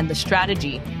happen, and the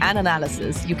strategy and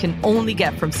analysis you can only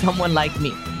get from someone like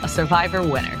me, a Survivor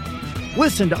winner.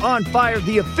 Listen to On Fire,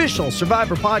 the official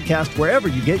Survivor podcast, wherever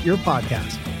you get your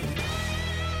podcast.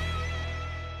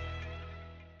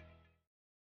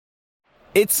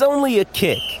 It's only a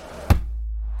kick,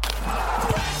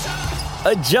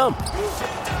 a jump,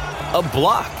 a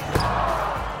block.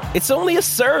 It's only a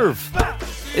serve.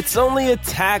 It's only a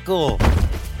tackle,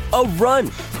 a run.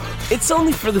 It's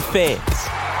only for the fans.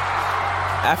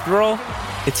 After all,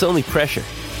 it's only pressure.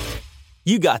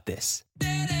 You got this.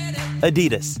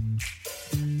 Adidas.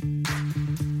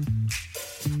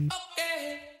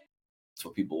 That's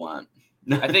what people want.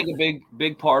 I think a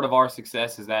big part of our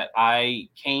success is that I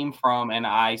came from, and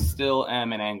I still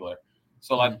am, an angler.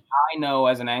 So like I know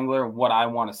as an angler what I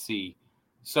want to see.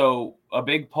 So a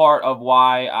big part of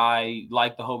why I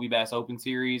like the Hobie Bass Open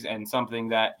Series, and something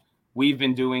that we've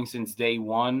been doing since day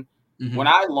one, when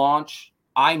I launch,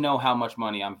 I know how much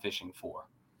money I'm fishing for.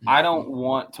 I don't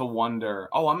want to wonder,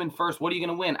 oh, I'm in first, what are you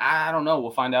going to win? I don't know. We'll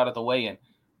find out at the weigh-in.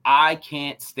 I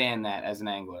can't stand that as an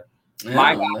angler.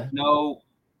 My guys know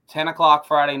 10 o'clock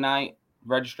Friday night,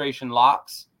 registration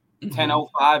locks,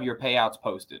 10:05 your payouts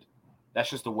posted. That's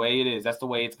just the way it is. That's the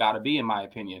way it's got to be, in my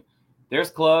opinion. There's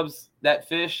clubs that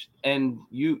fish, and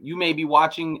you may be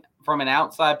watching from an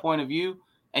outside point of view,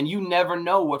 and you never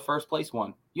know what first place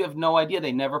won. You have no idea.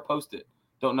 They never post it.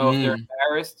 Don't know if they're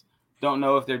embarrassed. Don't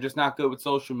know if they're just not good with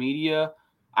social media.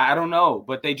 I don't know,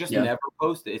 but they just never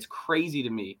post it. It's crazy to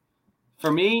me.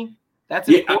 For me, that's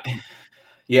important.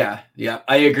 Yeah,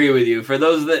 I agree with you. For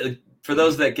those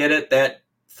that get it, that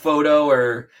photo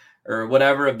or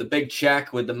whatever of the big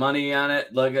check with the money on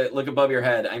it, look above your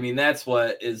head. I mean, that's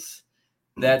what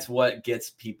gets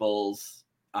people's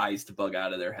eyes to bug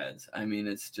out of their heads. I mean,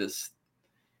 it's just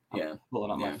I'm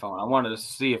pulling up my phone. I wanted to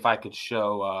see if I could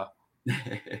show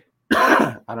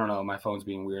I don't know, my phone's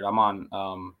being weird. I'm on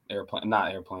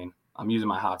airplane. I'm using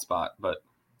my hotspot, but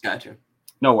gotcha.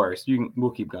 No worries. We'll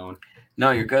keep going.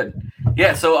 No, you're good.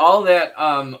 Yeah, so all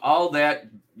that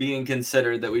being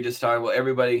considered that we just talked about,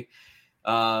 everybody,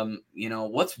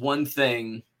 what's one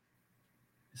thing?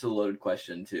 It's a loaded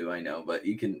question too, I know, but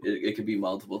it could be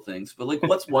multiple things. But like,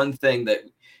 what's one thing that,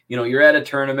 you're at a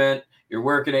tournament, you're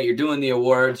working it, you're doing the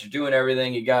awards, you're doing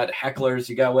everything, you got hecklers,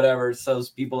 you got whatever, so those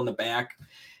people in the back,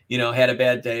 had a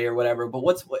bad day or whatever. But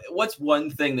what's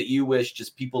one thing that you wish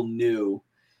just people knew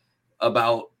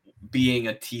about being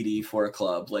a TD for a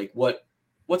club? Like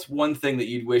what's one thing that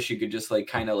you'd wish you could just like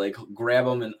kind of like grab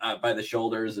them and by the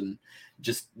shoulders and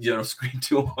just scream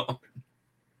to them?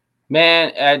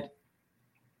 Man,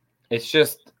 it's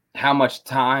just how much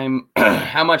time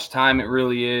it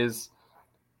really is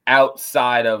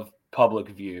outside of public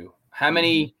view. How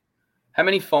many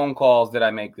phone calls did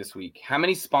I make this week? How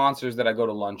many sponsors did I go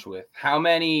to lunch with? How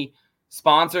many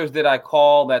sponsors did I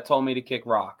call that told me to kick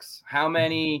rocks? How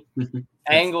many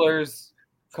anglers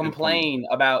complain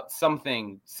about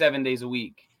something 7 days a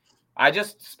week? I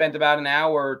just spent about an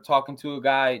hour talking to a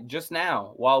guy just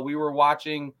now while we were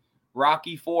watching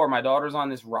Rocky IV. My daughter's on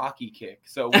this Rocky kick.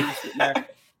 So we were sitting there,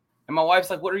 and my wife's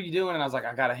like, "What are you doing?" And I was like,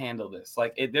 "I got to handle this."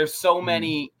 Like, there's so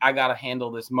many I got to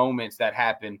handle this moments that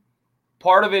happen.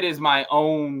 Part of it is my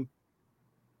own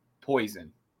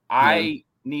poison. I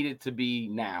need it to be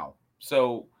now.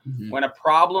 So when a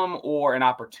problem or an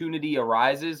opportunity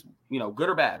arises, good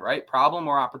or bad, right? Problem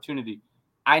or opportunity,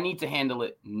 I need to handle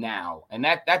it now. And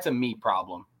that's a me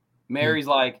problem. Mary's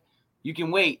like, you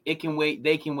can wait. It can wait.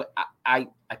 They can wait. I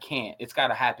can't. It's got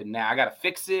to happen now. I got to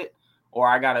fix it, or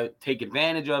I got to take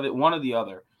advantage of it, one or the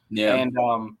other. Yeah.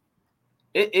 And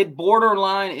it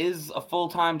borderline is a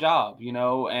full-time job,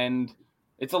 and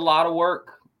it's a lot of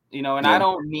work, and I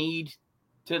don't need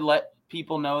to let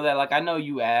people know that. Like, I know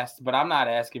you asked, but I'm not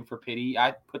asking for pity.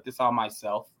 I put this on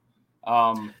myself.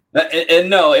 And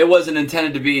no, it wasn't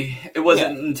intended to be. It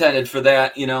wasn't intended for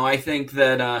that. I think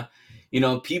that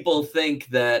people think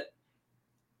that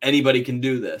anybody can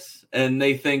do this, and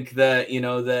they think that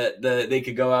that they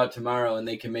could go out tomorrow and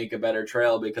they can make a better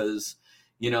trail because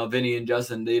Vinny and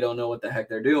Justin, they don't know what the heck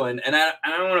they're doing. And I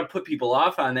don't want to put people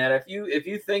off on that. If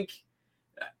you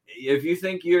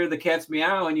think you're the cat's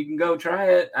meow and you can go try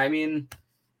it, I mean,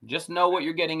 just know what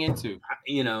you're getting into.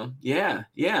 Yeah.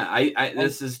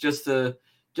 This is just an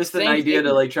idea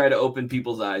to like try to open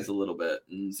people's eyes a little bit.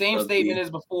 Same statement as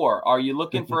before. Are you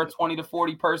looking for a 20 to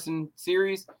 40 person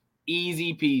series?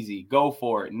 Easy peasy. Go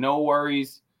for it. No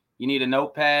worries. You need a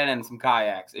notepad and some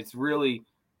kayaks. It's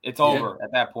over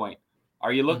at that point.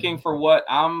 Are you looking for what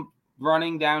I'm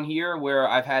running down here, where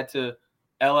I've had to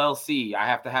LLC? I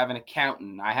have to have an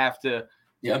accountant. I have to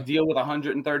deal with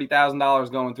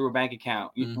 $130,000 going through a bank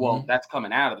account. Well, that's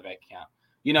coming out of the bank account.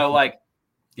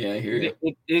 I hear you.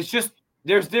 It's just,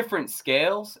 there's different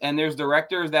scales, and there's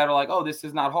directors that are like, "Oh, this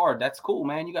is not hard. That's cool,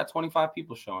 man. You got 25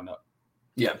 people showing up."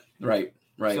 Yeah, right.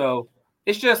 So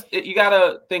it's just, you got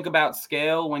to think about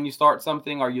scale when you start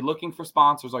something. Are you looking for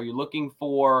sponsors? Are you looking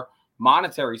for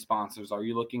monetary sponsors? Are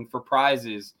you looking for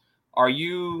prizes? Are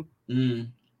you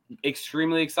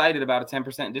extremely excited about a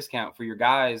 10% discount for your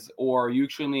guys, or are you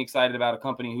extremely excited about a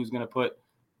company who's going to put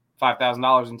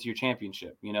 $5,000 into your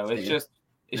championship?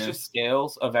 It's just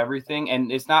scales of everything,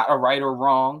 and it's not a right or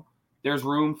wrong. There's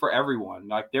room for everyone.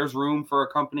 Like, there's room for a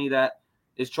company that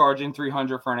is charging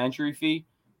 $300 for an entry fee.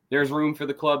 There's room for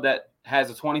the club that has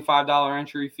a $25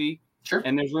 entry fee. Sure.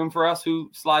 And there's room for us who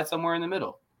slide somewhere in the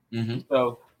middle.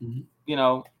 So,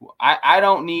 I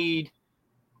don't need.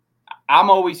 I'm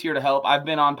always here to help. I've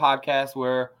been on podcasts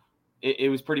where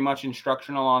it was pretty much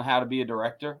instructional on how to be a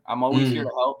director. I'm always here to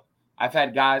help. I had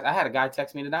a guy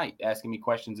text me tonight asking me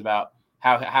questions about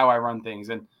how I run things,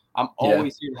 and I'm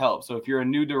always here to help. So if you're a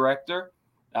new director,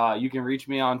 you can reach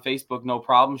me on Facebook, no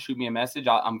problem. Shoot me a message.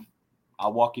 I'll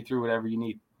walk you through whatever you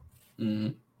need.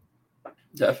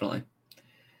 Definitely.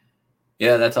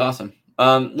 Yeah, that's awesome.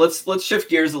 Let's shift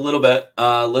gears a little bit.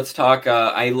 Let's talk.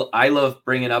 I love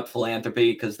bringing up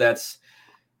philanthropy because that's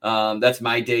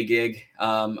my day gig.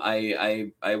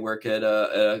 I work at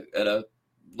a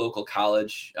local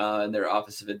college in their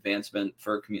Office of Advancement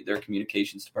for their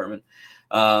communications department.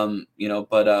 But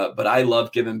I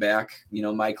love giving back.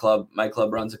 My club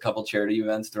runs a couple charity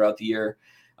events throughout the year.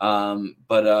 I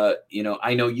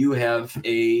know you have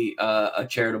a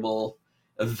charitable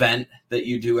event that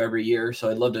you do every year,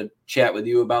 so I'd love to chat with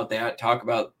you about that. Talk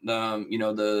about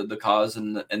the cause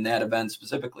and that event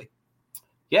specifically.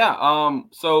 Yeah.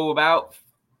 So about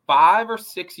 5 or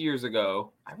 6 years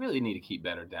ago, I really need to keep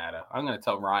better data. I'm going to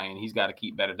tell Ryan he's got to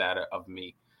keep better data of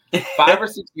me. 5 or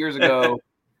 6 years ago,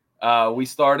 we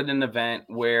started an event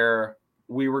where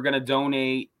we were going to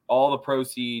donate all the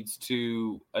proceeds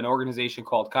to an organization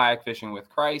called Kayak Fishing with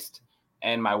Christ.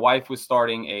 And my wife was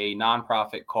starting a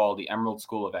nonprofit called the Emerald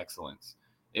School of Excellence.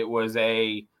 It was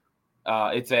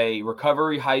it's a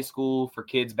recovery high school for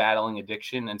kids battling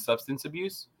addiction and substance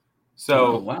abuse.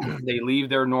 So They leave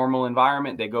their normal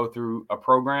environment. They go through a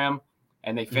program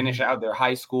and they finish out their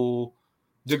high school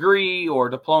degree or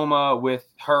diploma with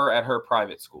her at her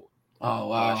private school. Oh,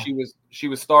 wow. She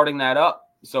was starting that up.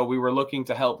 So we were looking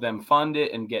to help them fund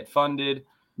it and get funded.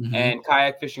 Mm-hmm. And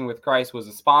Kayak Fishing with Christ was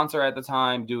a sponsor at the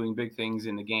time, doing big things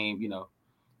in the game,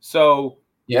 So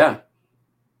yeah,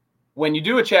 when you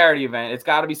do a charity event, it's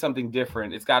got to be something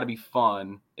different. It's got to be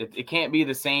fun. It can't be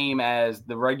the same as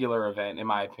the regular event, in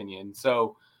my opinion.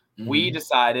 So we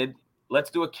decided,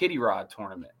 let's do a kiddie rod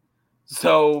tournament.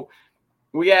 So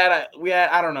we had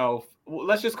I don't know,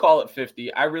 let's just call it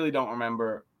 50. I really don't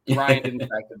remember. Ryan didn't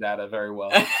track the data very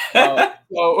well.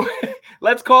 So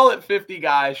let's call it 50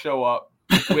 guys show up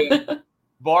with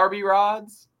Barbie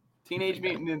rods, Teenage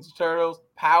Mutant Ninja Turtles,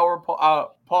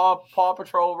 Paw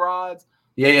Patrol rods.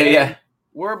 Yeah.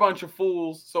 We're a bunch of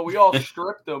fools, so we all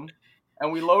stripped them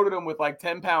and we loaded them with like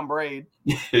 10-pound braid.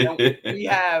 And we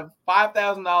have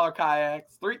 $5,000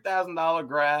 kayaks, $3,000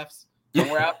 grafts, and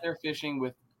we're out there fishing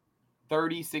with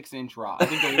 36-inch rods.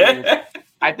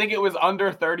 I think it was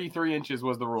under 33 inches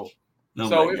was the rule. Oh,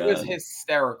 so it was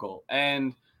hysterical.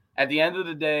 And at the end of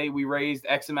the day, we raised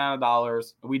X amount of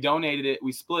dollars. We donated it.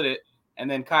 We split it. And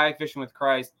then Kayak Fishing with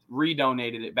Christ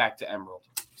redonated it back to Emerald.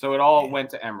 So it all went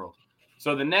to Emerald.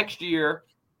 So the next year.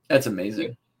 That's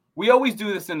amazing. We always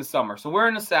do this in the summer. So we're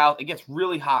in the South. It gets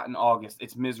really hot in August.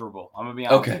 It's miserable. I'm going to be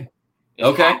honest. Okay.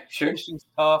 Okay. Hot. Sure. Fishing's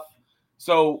tough.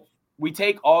 So we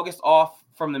take August off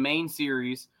from the main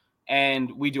series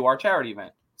and we do our charity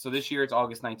event. So this year it's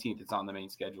August 19th. It's on the main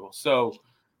schedule. So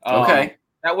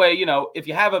that way, if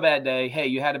you have a bad day, hey,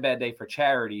 you had a bad day for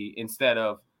charity instead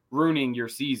of ruining your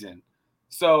season.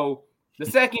 So the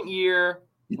second year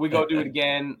we go do it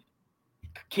again,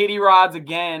 kiddie rods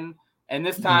again. And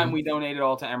this time we donate it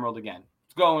all to Emerald again.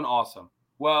 It's going awesome.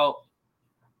 Well,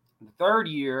 the third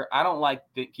year, I don't like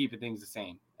keeping things the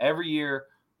same. Every year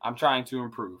I'm trying to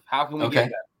improve. How can we get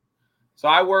better? So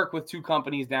I work with 2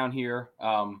 companies down here.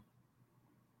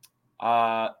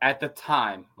 At the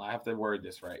time, I have to word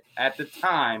this right. At the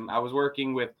time, I was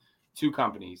working with 2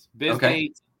 companies,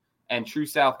 BizBaits and True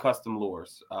South Custom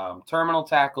Lures. Terminal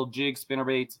tackle, jig,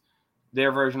 spinnerbaits,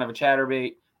 their version of a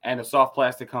chatterbait, and a soft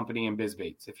plastic company in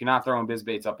BizBaits. If you're not throwing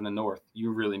BizBaits up in the north,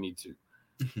 you really need to.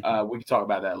 We can talk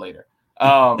about that later.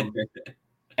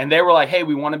 And they were like, hey,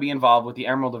 we want to be involved with the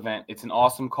Emerald event. It's an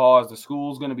awesome cause. The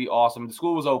school's going to be awesome. The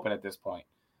school was open at this point.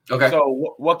 Okay.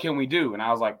 So what can we do? And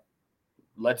I was like,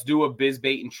 let's do a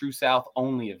BizBait and True South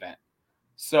only event.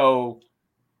 So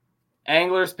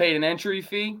anglers paid an entry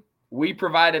fee. We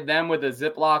provided them with a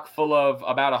Ziploc full of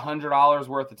about $100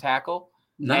 worth of tackle.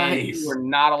 Nice. And we were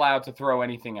not allowed to throw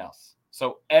anything else.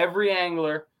 So every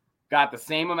angler got the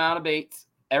same amount of baits.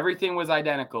 Everything was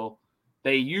identical.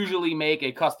 They usually make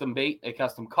a custom bait, a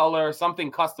custom color,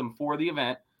 something custom for the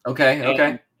event. Okay.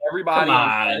 And everybody on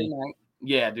Friday night.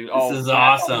 Yeah, dude. This is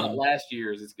awesome. Last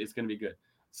year's, it's going to be good.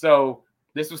 So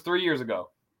this was 3 years ago.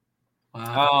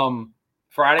 Wow.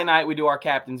 Friday night, we do our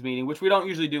captain's meeting, which we don't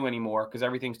usually do anymore because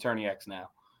everything's Tourney X now.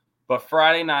 But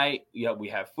Friday night, we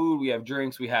have food, we have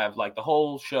drinks, we have like the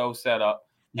whole show set up.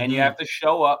 And you have to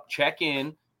show up, check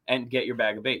in, and get your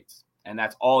bag of baits. And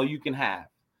that's all you can have.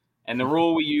 And the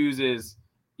rule we use is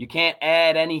you can't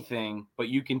add anything, but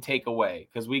you can take away.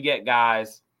 Because we get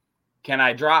guys, can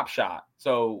I drop shot?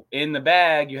 So in the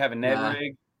bag, you have a Ned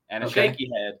rig and a shaky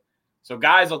head. So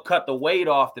guys will cut the weight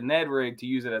off the Ned rig to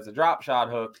use it as a drop shot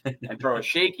hook and throw a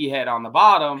shaky head on the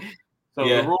bottom. So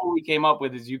the rule we came up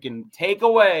with is you can take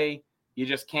away, you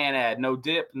just can't add. No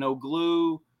dip, no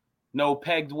glue, no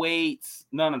pegged weights,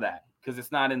 none of that because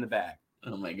it's not in the bag.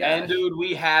 Oh my god! And dude,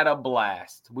 we had a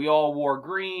blast. We all wore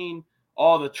green.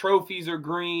 All the trophies are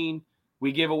green.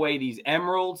 We give away these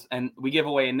emeralds, and we give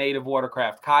away a native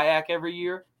watercraft kayak every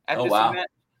year at this event.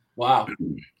 Wow!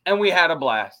 And we had a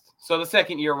blast. So the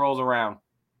second year rolls around,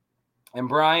 and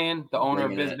Brian, the owner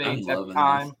of BizBaits at the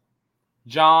time,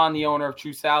 John, the owner of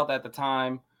True South at the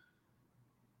time,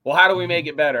 well, how do we make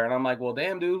it better? And I'm like, well,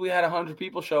 damn, dude, we had 100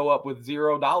 people show up with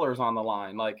 $0 on the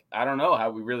line. Like, I don't know how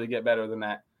we really get better than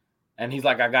that. And he's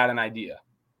like, I got an idea.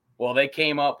 Well, they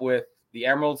came up with the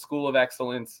Emerald School of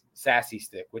Excellence Sassy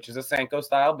Stick, which is a Senko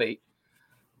style bait.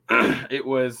 It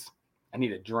was, I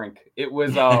need a drink. It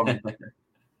was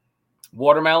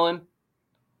watermelon.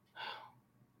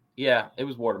 Yeah, it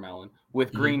was watermelon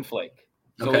with green flake.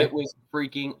 So it was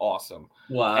freaking awesome.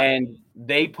 Wow. And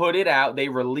they put it out. They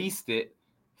released it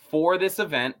for this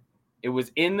event. It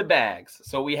was in the bags.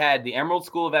 So we had the Emerald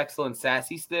School of Excellence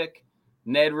Sassy Stick,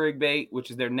 Ned Rig Bait,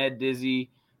 which is their Ned Dizzy,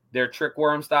 their Trick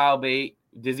Worm style bait,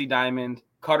 Dizzy Diamond,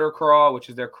 Cutter Craw, which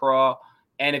is their craw.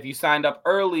 And if you signed up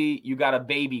early, you got a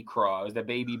baby craw. It was the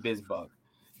baby biz bug.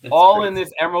 All crazy. In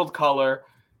this emerald color.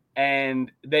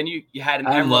 And then you had an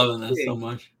I'm emerald loving this jig. so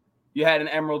much. You had an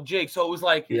emerald jig. So it was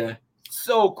like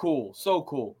so cool. So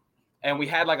cool. And we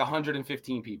had like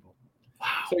 115 people. Wow.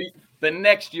 So the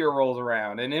next year rolls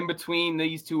around. And in between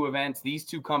these two events, these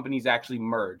two companies actually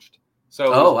merged.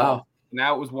 So wow.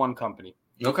 Now it was one company.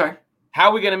 Okay. How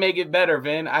are we going to make it better,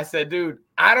 Vin? I said, dude,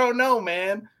 I don't know,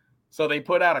 man. So they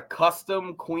put out a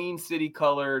custom Queen City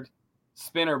colored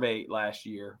spinner bait last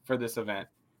year for this event.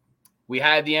 We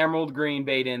had the emerald green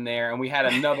bait in there, and we had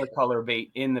another color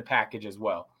bait in the package as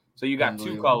well. So you got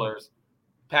two colors,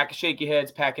 pack of shaky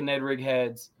heads, pack of Ned Rig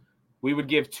heads. We would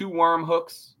give 2 worm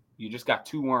hooks. You just got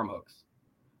 2 worm hooks.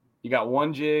 You got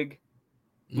 1 jig.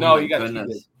 No, you got 2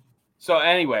 jigs. So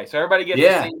anyway, so everybody gets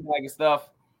the same bag of stuff.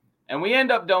 And we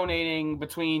end up donating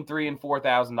between $3,000 and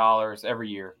 $4,000 every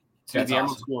year to the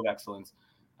Emerald School of Excellence.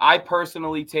 I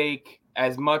personally take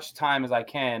as much time as I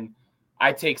can.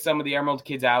 I take some of the Emerald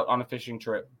kids out on a fishing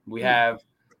trip. We have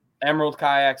Emerald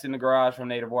kayaks in the garage from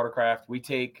Native Watercraft. We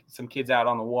take some kids out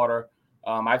on the water.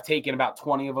 I've taken about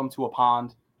 20 of them to a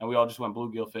pond, and we all just went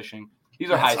bluegill fishing.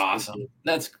 These are high school awesome.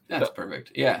 Kids. That's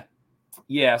perfect. Yeah.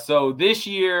 Yeah. So this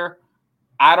year,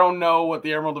 I don't know what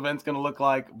the Emerald event's going to look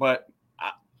like, but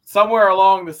somewhere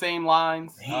along the same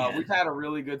lines, we've had a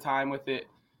really good time with it.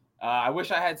 I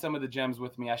wish I had some of the gems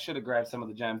with me. I should have grabbed some of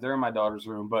the gems. They're in my daughter's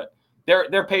room, but they're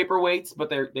paperweights, but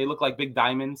they look like big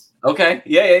diamonds. Okay.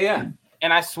 Yeah.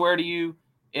 And I swear to you,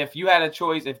 if you had a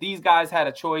choice, if these guys had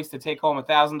a choice to take home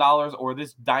 $1,000 or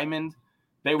this diamond,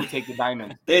 they would take the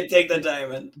diamond. They'd take the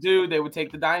diamond. Dude, they would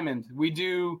take the diamond. We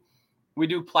do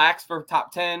plaques for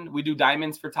top 10. We do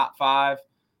diamonds for top 5.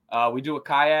 We do a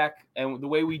kayak, and the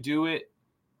way we do it,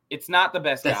 it's not the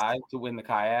best guy to win the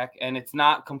kayak, and it's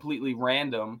not completely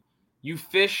random. You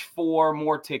fish for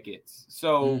more tickets.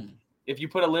 So if you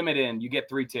put a limit in, you get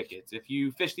 3 tickets. If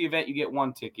you fish the event, you get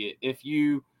 1 ticket. If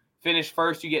you finish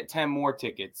first, you get 10 more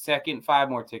tickets. Second, 5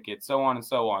 more tickets, so on and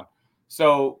so on.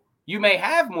 So you may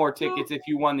have more tickets if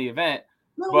you won the event.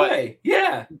 No way.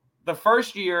 Yeah. The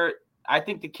first year, I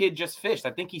think the kid just fished.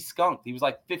 I think he skunked. He was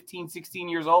like 15, 16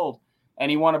 years old, and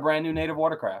he won a brand new Native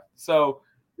Watercraft. So,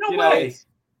 no way.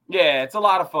 It's a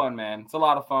lot of fun, man. It's a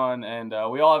lot of fun, and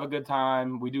we all have a good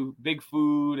time. We do big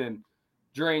food and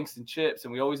drinks and chips,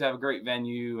 and we always have a great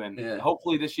venue. And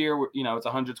hopefully this year, it's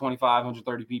 125,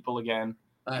 130 people again.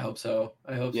 I hope so.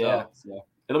 So.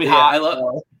 It'll be hot.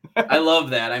 I love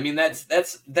that. I mean, that's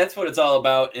what it's all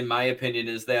about, in my opinion,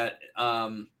 is that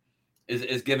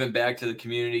is giving back to the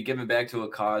community, giving back to a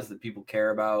cause that people care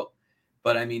about.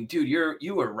 But I mean, dude,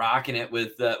 you were rocking it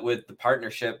with the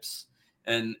partnerships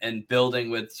and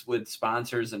building with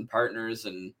sponsors and partners.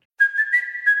 And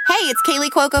Hey, it's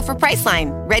Kaylee Cuoco for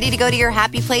Priceline. Ready to go to your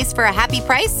happy place for a happy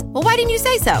price? Well, why didn't you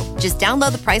say so? Just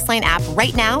download the Priceline app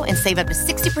right now and save up to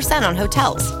 60% on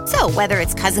hotels. So whether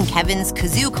it's Cousin Kevin's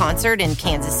Kazoo Concert in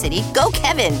Kansas City, go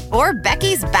Kevin, or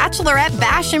Becky's Bachelorette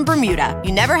Bash in Bermuda,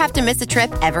 you never have to miss a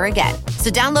trip ever again. So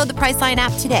download the Priceline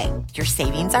app today. Your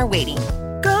savings are waiting.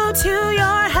 Go to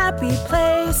your happy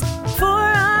place for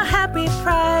a happy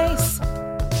price.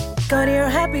 Go to your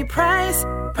happy price,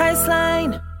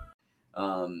 Priceline.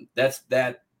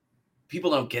 That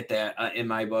people don't get that in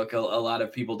my book. A lot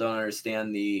of people don't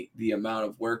understand the amount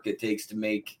of work it takes to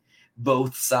make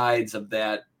both sides of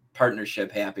that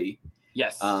partnership happy.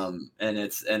 Yes. And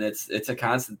it's a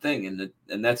constant thing,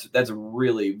 and that's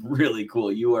really, really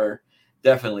cool. You are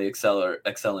definitely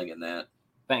excelling in that.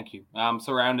 Thank you. I'm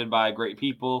surrounded by great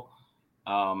people,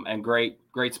 and great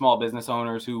small business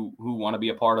owners who want to be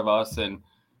a part of us. And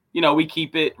we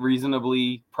keep it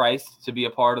reasonably priced to be a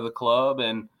part of the club,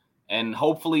 and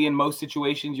hopefully in most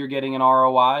situations you're getting an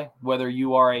ROI, whether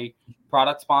you are a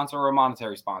product sponsor or a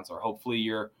monetary sponsor. Hopefully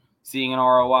you're seeing an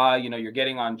ROI. You're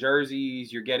getting on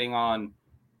jerseys, you're getting on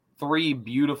 3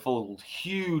 beautiful,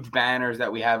 huge banners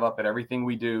that we have up at everything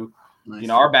we do. Nice.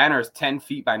 Our banner is 10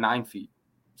 feet by 9 feet.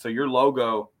 So your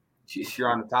logo, if you're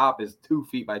on the top, is 2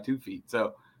 feet by 2 feet.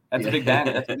 So that's a big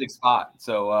banner. That's a big spot.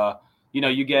 So,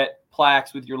 you get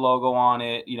plaques with your logo on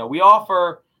it. We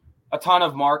offer a ton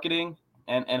of marketing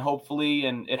and hopefully,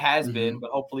 and it has been,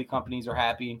 but hopefully companies are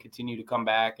happy and continue to come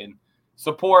back and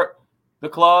support the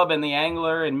club and the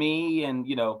angler and me. And,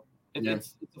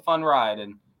 it's a fun ride.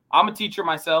 And I'm a teacher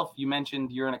myself. You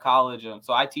mentioned you're in a college,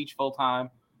 so I teach full time,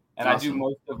 and awesome. I do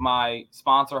most of my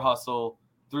sponsor hustle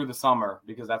through the summer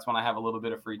because that's when I have a little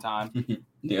bit of free time.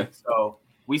 Yeah. So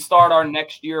we start our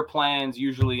next year plans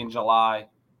usually in July.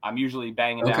 I'm usually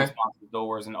banging down sponsor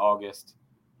doors in August.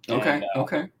 Okay.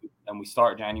 And we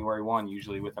start January 1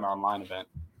 usually with an online event.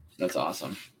 That's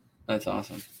awesome.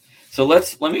 So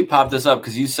let me pop this up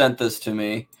because you sent this to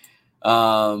me.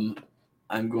 I'm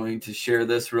going to share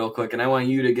this real quick, and I want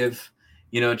you to give,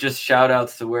 just shout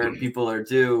outs to where people are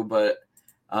due, but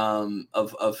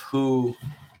of who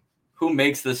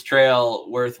makes this trail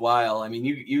worthwhile. I mean,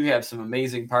 you have some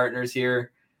amazing partners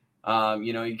here.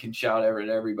 You can shout out at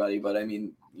everybody, but I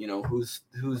mean, who's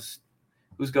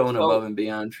going above and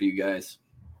beyond for you guys?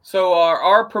 So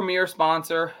our premier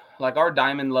sponsor, like our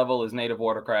diamond level, is Native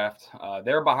Watercraft.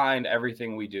 They're behind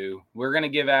everything we do. We're going to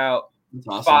give out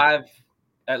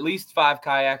at least 5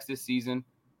 kayaks this season.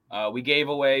 We gave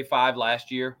away 5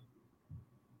 last year.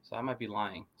 So I might be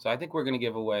lying. So I think we're going to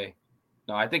give away.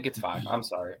 No, I think it's 5. I'm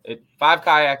sorry. 5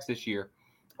 kayaks this year.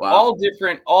 Wow.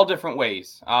 All different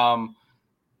ways.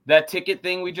 That ticket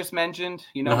thing we just mentioned,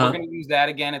 we're going to use that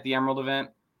again at the Emerald event.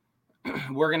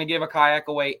 We're going to give a kayak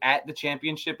away at the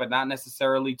championship, but not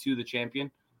necessarily to the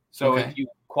champion. So if you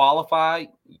qualify,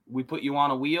 we put you on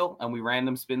a wheel and we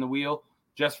random spin the wheel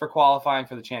just for qualifying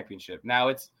for the championship. Now,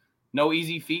 it's no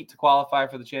easy feat to qualify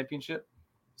for the championship.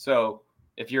 So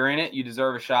if you're in it, you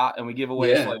deserve a shot, and we give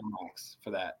away a Slayer Max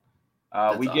for that.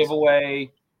 We give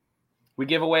away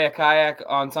a kayak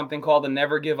on something called the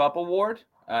Never Give Up Award,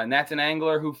 and that's an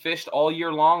angler who fished all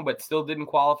year long but still didn't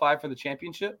qualify for the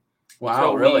championship. Wow,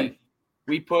 so really?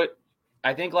 We put,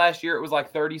 I think last year it was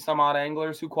like 30 some odd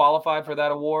anglers who qualified for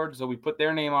that award. So we put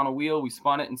their name on a wheel, we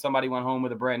spun it, and somebody went home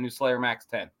with a brand new Slayer Max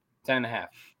 10.5.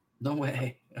 No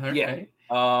way. All yeah. Right.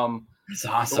 That's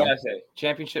awesome. What I say,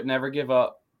 championship, Never Give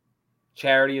Up,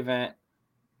 charity event.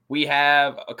 We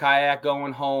have a kayak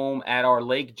going home at our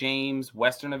Lake James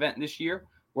Western event this year.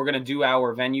 We're going to do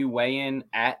our venue weigh-in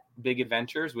at Big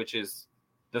Adventures, which is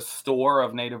the store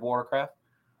of Native Watercraft.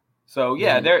 So,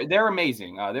 yeah, they're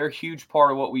amazing. They're a huge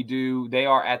part of what we do. They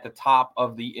are at the top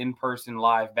of the in-person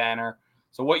live banner.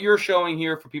 So what you're showing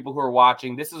here for people who are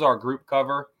watching, this is our group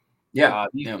cover. Yeah.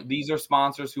 These are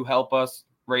sponsors who help us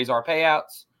raise our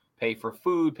payouts, pay for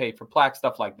food, pay for plaques,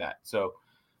 stuff like that. So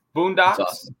Boondocks,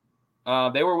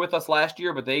 awesome. They were with us last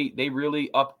year, but they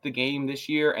really upped the game this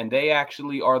year, and they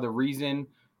actually are the reason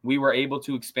we were able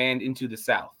to expand into the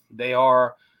South. They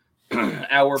are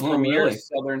our premier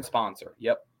Southern sponsor.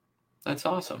 Yep. That's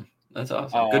awesome.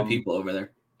 Good people over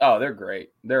there. Oh, they're great.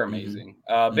 They're amazing.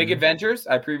 Big Adventures,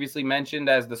 I previously mentioned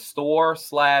as the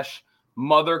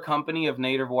store/mother company of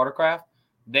Native Watercraft.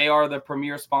 They are the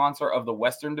premier sponsor of the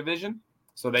Western Division.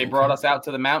 So they brought us out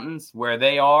to the mountains where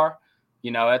they are.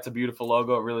 That's a beautiful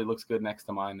logo. It really looks good next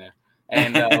to mine there.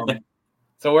 And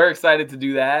so we're excited to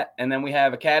do that. And then we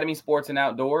have Academy Sports and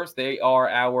Outdoors. They are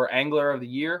our Angler of the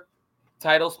Year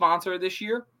title sponsor this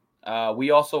year. We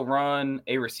also run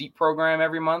a receipt program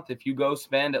every month. If you go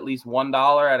spend at least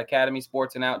 $1 at Academy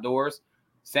Sports and Outdoors,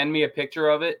 send me a picture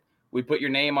of it. We put your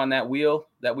name on that wheel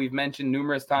that we've mentioned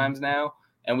numerous times now,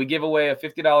 and we give away a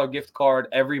 $50 gift card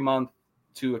every month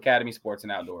to Academy Sports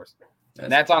and Outdoors.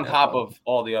 And that's on top of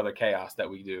all the other chaos that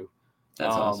we do.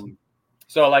 That's awesome.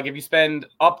 So, like, if you spend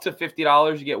up to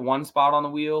 $50, you get 1 spot on the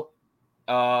wheel.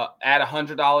 At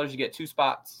 $100, you get 2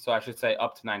 spots. So I should say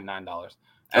up to $99.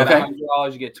 At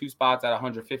 $100, you get 2 spots. At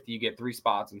 $150, you get 3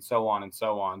 spots, and so on and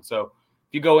so on. So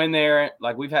if you go in there,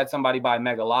 like we've had somebody buy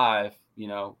Mega Live,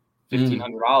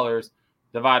 $1,500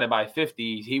 divided by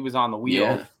 50. He was on the wheel.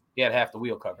 Yeah. He had half the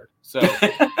wheel covered. So,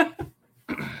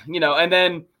 and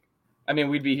then, I mean,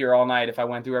 we'd be here all night if I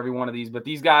went through every one of these. But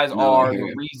these guys are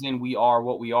the reason we are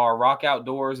what we are. Rock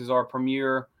Outdoors is our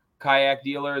premier kayak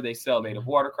dealer. They sell Native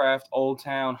Watercraft, Old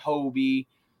Town, Hobie.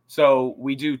 So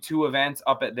we do 2 events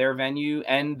up at their venue,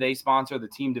 and they sponsor the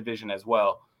team division as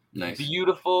well. Nice.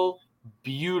 Beautiful,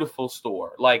 beautiful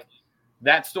store. Like,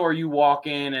 that store you walk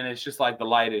in and it's just like the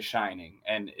light is shining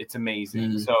and it's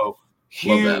amazing. So Love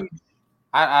huge. that.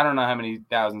 I don't know how many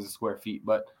thousands of square feet,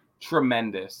 but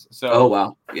tremendous. So Oh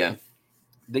wow, yeah.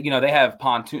 they have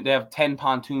pontoon. They have 10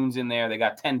 pontoons in there. They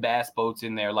got 10 bass boats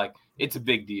in there. Like, it's a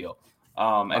big deal.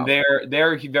 And they're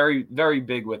very, very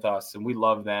big with us, and we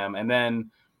love them. And then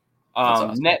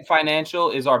Awesome. Net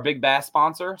Financial is our Big Bass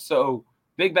sponsor. So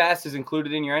Big Bass is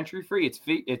included in your entry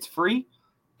fee. It's free,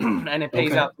 and it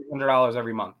pays out $300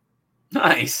 every month.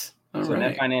 Nice. All So right.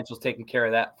 Net Financial's taking care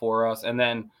of that for us. And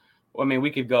then, I mean,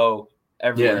 we could go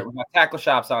everywhere. Yeah. We got tackle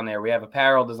shops on there. We have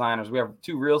apparel designers. We have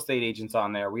 2 real estate agents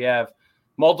on there. We have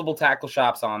multiple tackle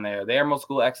shops on there. The Emerald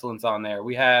School Excellence on there.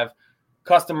 We have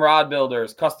custom rod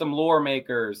builders, custom lure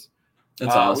makers.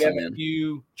 That's awesome, we have man. a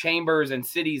few chambers and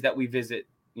cities that we visit.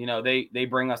 You know, they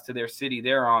bring us to their city.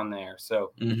 They're on there.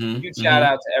 So huge shout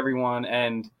out to everyone.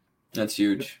 And that's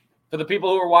huge. For the people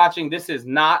who are watching, these are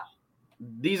not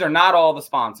all the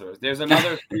sponsors. There's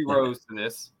another 3 rows to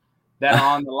this that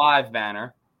are on the live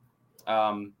banner.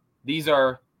 These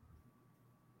are,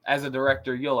 as a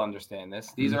director, you'll understand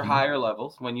this. These are higher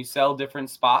levels. When you sell different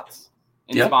spots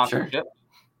in sponsorship,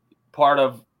 part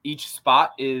of each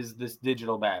spot is this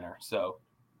digital banner. So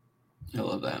I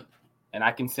love that. And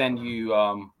I can send you,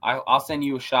 I'll send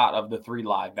you a shot of the 3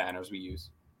 live banners we use.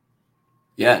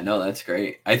 Yeah, no, that's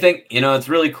great. I think, it's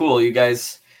really cool. You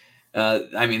guys,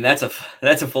 I mean, that's a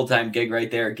full-time gig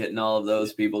right there, getting all of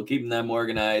those people, keeping them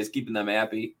organized, keeping them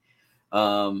happy.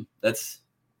 That's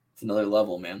another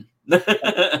level, man.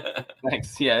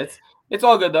 Thanks. Yeah, it's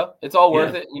all good though. It's all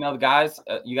worth it. You know, the guys,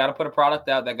 you got to put a product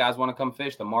out that guys want to come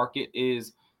fish. The market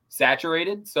is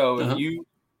saturated. So if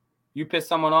you piss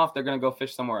someone off, they're going to go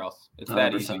fish somewhere else. It's 100%.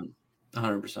 That easy.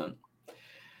 100%.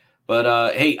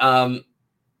 But hey,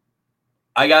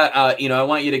 I got, I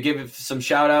want you to give some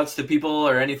shout outs to people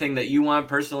or anything that you want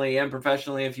personally and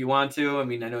professionally, if you want to. I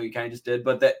mean, I know you kind of just did,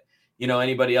 but that,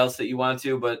 anybody else that you want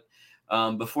to, but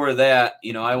before that,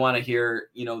 I want to hear,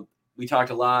 we talked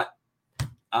a lot,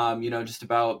 just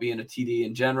about being a TD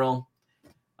in general.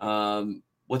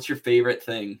 What's your favorite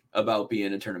thing about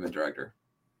being a tournament director?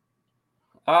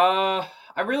 I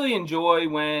really enjoy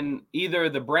when either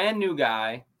the brand new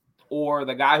guy or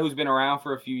the guy who's been around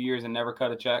for a few years and never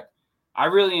cut a check, I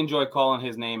really enjoy calling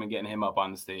his name and getting him up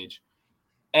on the stage.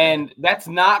 And that's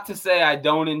not to say I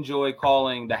don't enjoy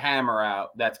calling the hammer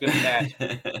out that's going to catch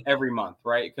every month,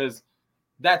 right? Because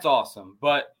that's awesome.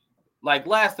 But like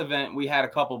last event, we had a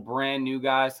couple brand new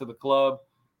guys to the club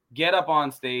get up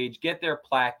on stage, get their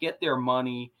plaque, get their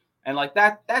money. And like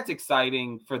that's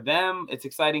exciting for them. It's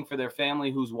exciting for their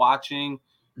family who's watching.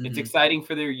 It's exciting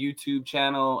for their YouTube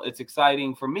channel. It's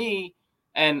exciting for me.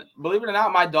 And believe it or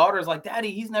not, my daughter's like,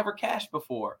 Daddy, he's never cashed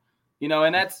before,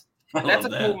 and that's a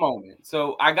cool moment.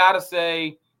 So I got to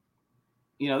say,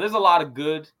 there's a lot of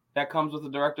good that comes with the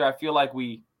director. I feel like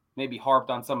we maybe harped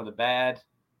on some of the bad,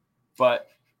 but,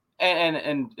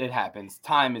 and it happens.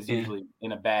 Time is usually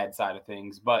in a bad side of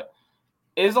things, but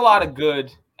it is a lot of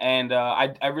good. And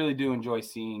I really do enjoy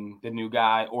seeing the new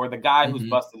guy or the guy who's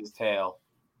busted his tail,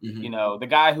 the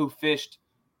guy who fished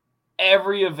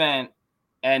every event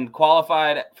and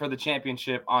qualified for the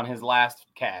championship on his last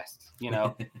cast,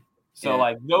 So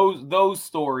like those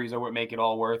stories are what make it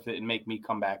all worth it and make me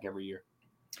come back every year.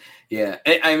 Yeah.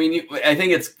 I mean, I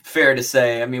think it's fair to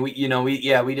say, I mean, we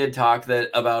did talk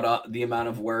about the amount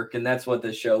of work, and that's what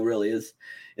this show really is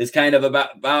kind of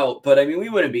about, but I mean, we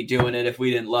wouldn't be doing it if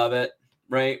we didn't love it.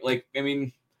 Right. Like, I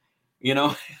mean, we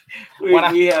would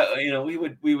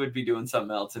be doing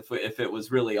something else if it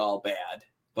was really all bad.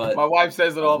 But my wife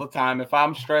says it all the time. If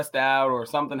I'm stressed out or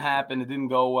something happened, it didn't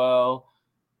go well,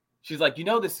 she's like,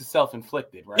 this is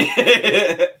self-inflicted,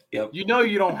 right? Yep. You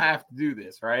don't have to do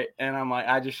this, right? And I'm like,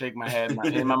 I just shake my head.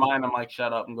 In my mind, I'm like,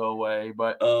 shut up and go away.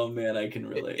 But oh man, I can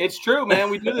relate. It's true, man.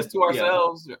 We do this to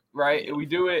ourselves, right? Yeah. We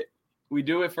do it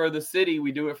for the city.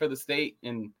 We do it for the state.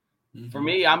 And for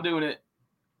me, I'm doing it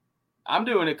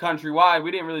countrywide.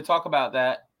 We didn't really talk about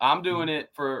that. I'm doing it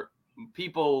for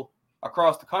people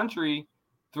across the country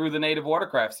through the Native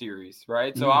Watercraft series,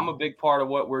 right? So I'm a big part of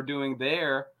what we're doing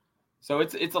there. So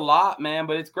it's a lot, man,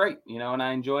 but it's great, and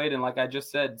I enjoy it. And like I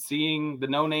just said, seeing the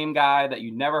no-name guy that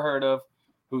you never heard of,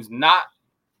 who's not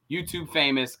YouTube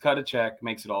famous, cut a check,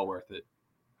 makes it all worth it.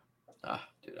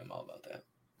 Dude, I'm all about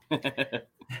that.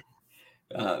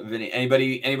 Vinny,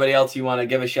 anybody else you want to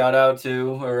give a shout out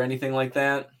to or anything like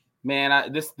that?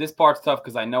 Man, this part's tough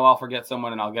because I know I'll forget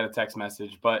someone and I'll get a text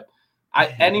message. But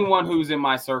anyone who's in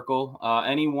my circle,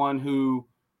 anyone who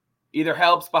either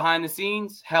helps behind the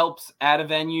scenes, helps at a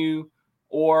venue,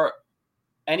 or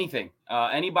anything,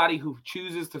 anybody who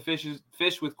chooses to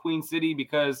fish with Queen City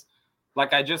because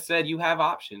like I just said, you have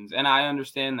options, and I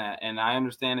understand that, and I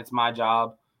understand it's my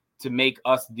job to make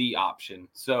us the option.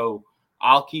 So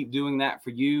I'll keep doing that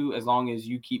for you as long as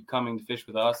you keep coming to fish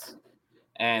with us.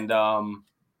 And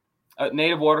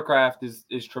Native Watercraft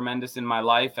is tremendous in my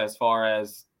life as far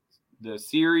as the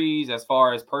series, as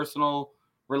far as personal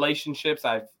relationships.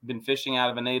 I've been fishing out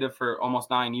of a Native for almost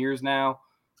 9 years now.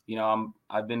 You know,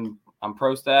 I'm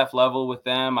pro staff level with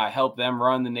them. I help them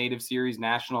run the Native series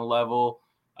national level.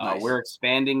 Nice. We're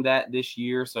expanding that this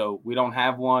year, so we don't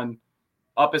have one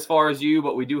up as far as you,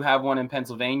 but we do have one in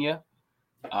Pennsylvania,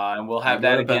 and we'll have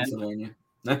that again. Pennsylvania.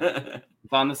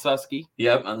 It's on the Susky.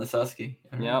 Yep, on the Susky.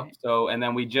 Yep. So, and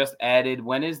then we just added.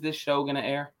 When is this show gonna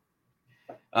air?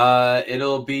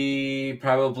 It'll be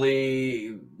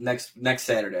probably next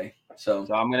Saturday. So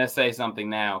I'm gonna say something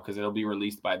now because it'll be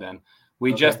released by then.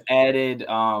 We just added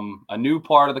a new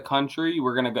part of the country.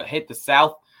 We're gonna go hit the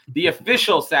South. The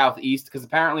official Southeast, because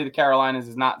apparently the Carolinas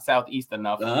is not Southeast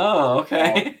enough. Oh,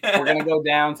 okay. We're going to go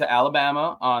down to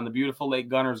Alabama on the beautiful Lake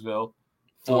Gunnersville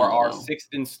for our 6th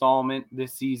installment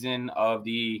this season of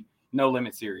the No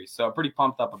Limit series. So I'm pretty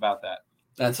pumped up about that.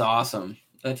 That's awesome.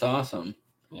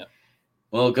 Yeah.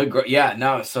 Well, good. Yeah.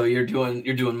 No. So you're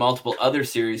doing multiple other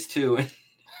series too.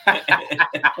 On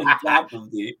top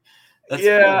of the. That's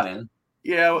cool, man.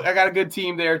 Yeah, I got a good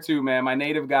team there too, man. My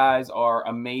Native guys are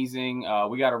amazing.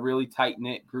 We got a really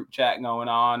tight-knit group chat going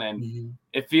on, and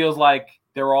it feels like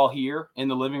they're all here in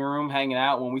the living room hanging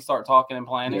out when we start talking and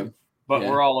planning. Yeah. But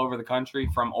we're all over the country,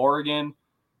 from Oregon,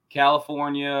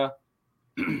 California,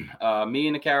 me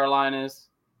in the Carolinas,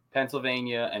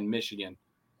 Pennsylvania, and Michigan.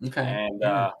 Okay.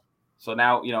 And so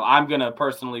now, you know, I'm going to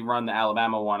personally run the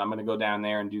Alabama one. I'm going to go down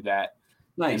there and do that.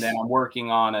 Nice. And then I'm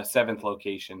working on a 7th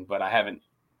location, but I haven't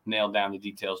nailed down the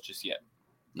details just yet.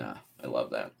 No, I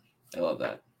love that. Well,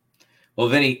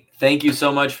 Vinny, thank you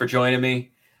so much for joining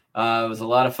me. It was a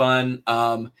lot of fun.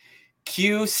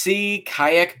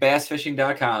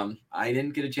 QCKayakBassFishing.com. I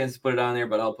didn't get a chance to put it on there,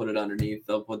 but I'll put it underneath.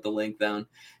 They'll put the link down.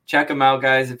 Check them out,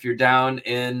 guys. If you're down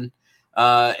in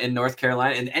North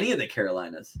Carolina and any of the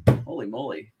Carolinas, holy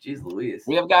moly, geez Louise.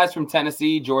 We have guys from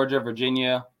Tennessee, Georgia,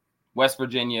 Virginia, West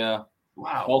Virginia,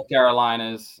 both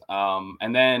Carolinas,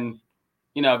 and then.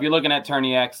 You know, if you're looking at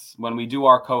Tourney X, when we do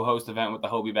our co-host event with the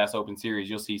Hobie Bass Open Series,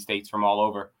 you'll see states from all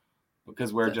over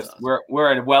because we're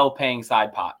we're a well-paying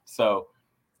side pot. So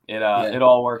it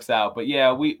all works out. But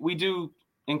yeah, we do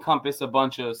encompass a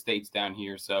bunch of states down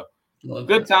here. So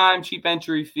good time, cheap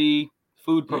entry fee,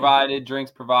 food provided,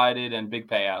 drinks provided, and big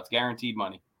payouts, guaranteed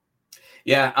money.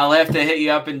 Yeah, I'll have to hit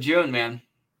you up in June, man.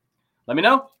 Let me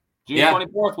know. June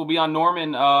 24th, we'll be on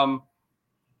Norman.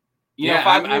 You know,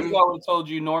 5 years ago, I would have told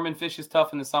you Norman fishes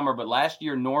tough in the summer, but last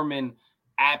year Norman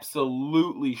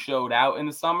absolutely showed out in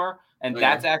the summer, and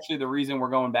that's actually the reason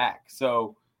we're going back.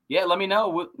 So, yeah, let me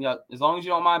know. As long as you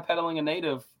don't mind pedaling a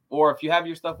Native, or if you have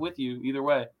your stuff with you, either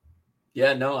way.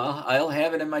 Yeah, no, I'll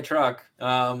have it in my truck.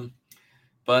 But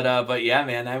yeah,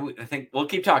 man, I think we'll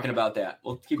keep talking about that.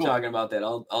 Talking about that.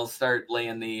 I'll start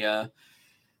laying the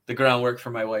groundwork for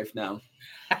my wife now.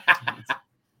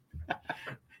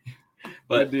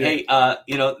 But hey,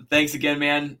 thanks again,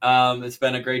 man. It's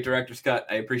been a great director's cut.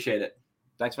 I appreciate it.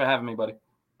 Thanks for having me, buddy.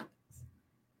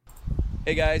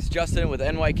 Hey guys, Justin with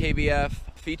NYKBF,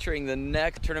 featuring the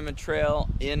next tournament trail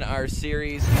in our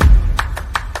series.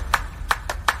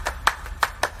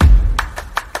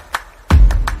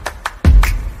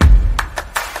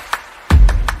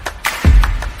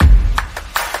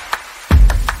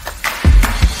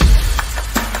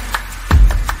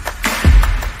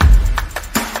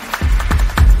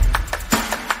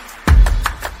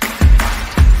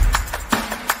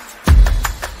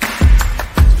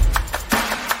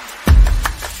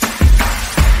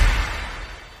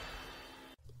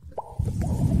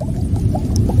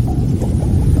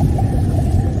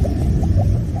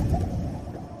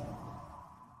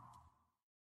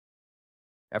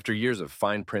 After years of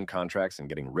fine print contracts and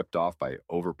getting ripped off by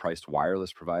overpriced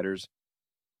wireless providers,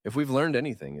 if we've learned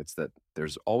anything, it's that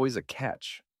there's always a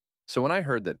catch. So when I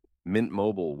heard that Mint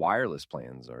Mobile wireless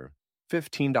plans are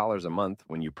 $15 a month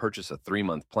when you purchase a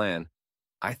 3-month plan,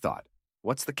 I thought,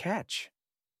 what's the catch?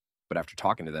 But after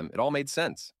talking to them, it all made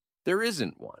sense. There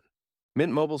isn't one.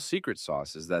 Mint Mobile's secret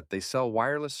sauce is that they sell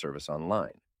wireless service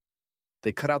online.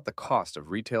 They cut out the cost of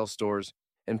retail stores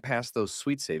and pass those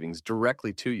sweet savings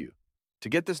directly to you. To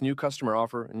get this new customer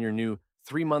offer and your new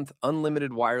 3-month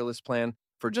unlimited wireless plan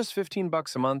for just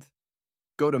 $15 a month,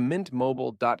 go to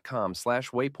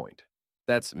mintmobile.com/waypoint.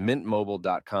 That's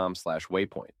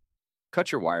mintmobile.com/waypoint.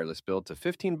 Cut your wireless bill to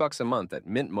 $15 a month at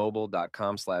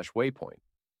mintmobile.com/waypoint.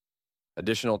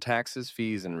 Additional taxes,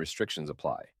 fees, and restrictions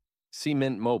apply. See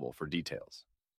Mint Mobile for details.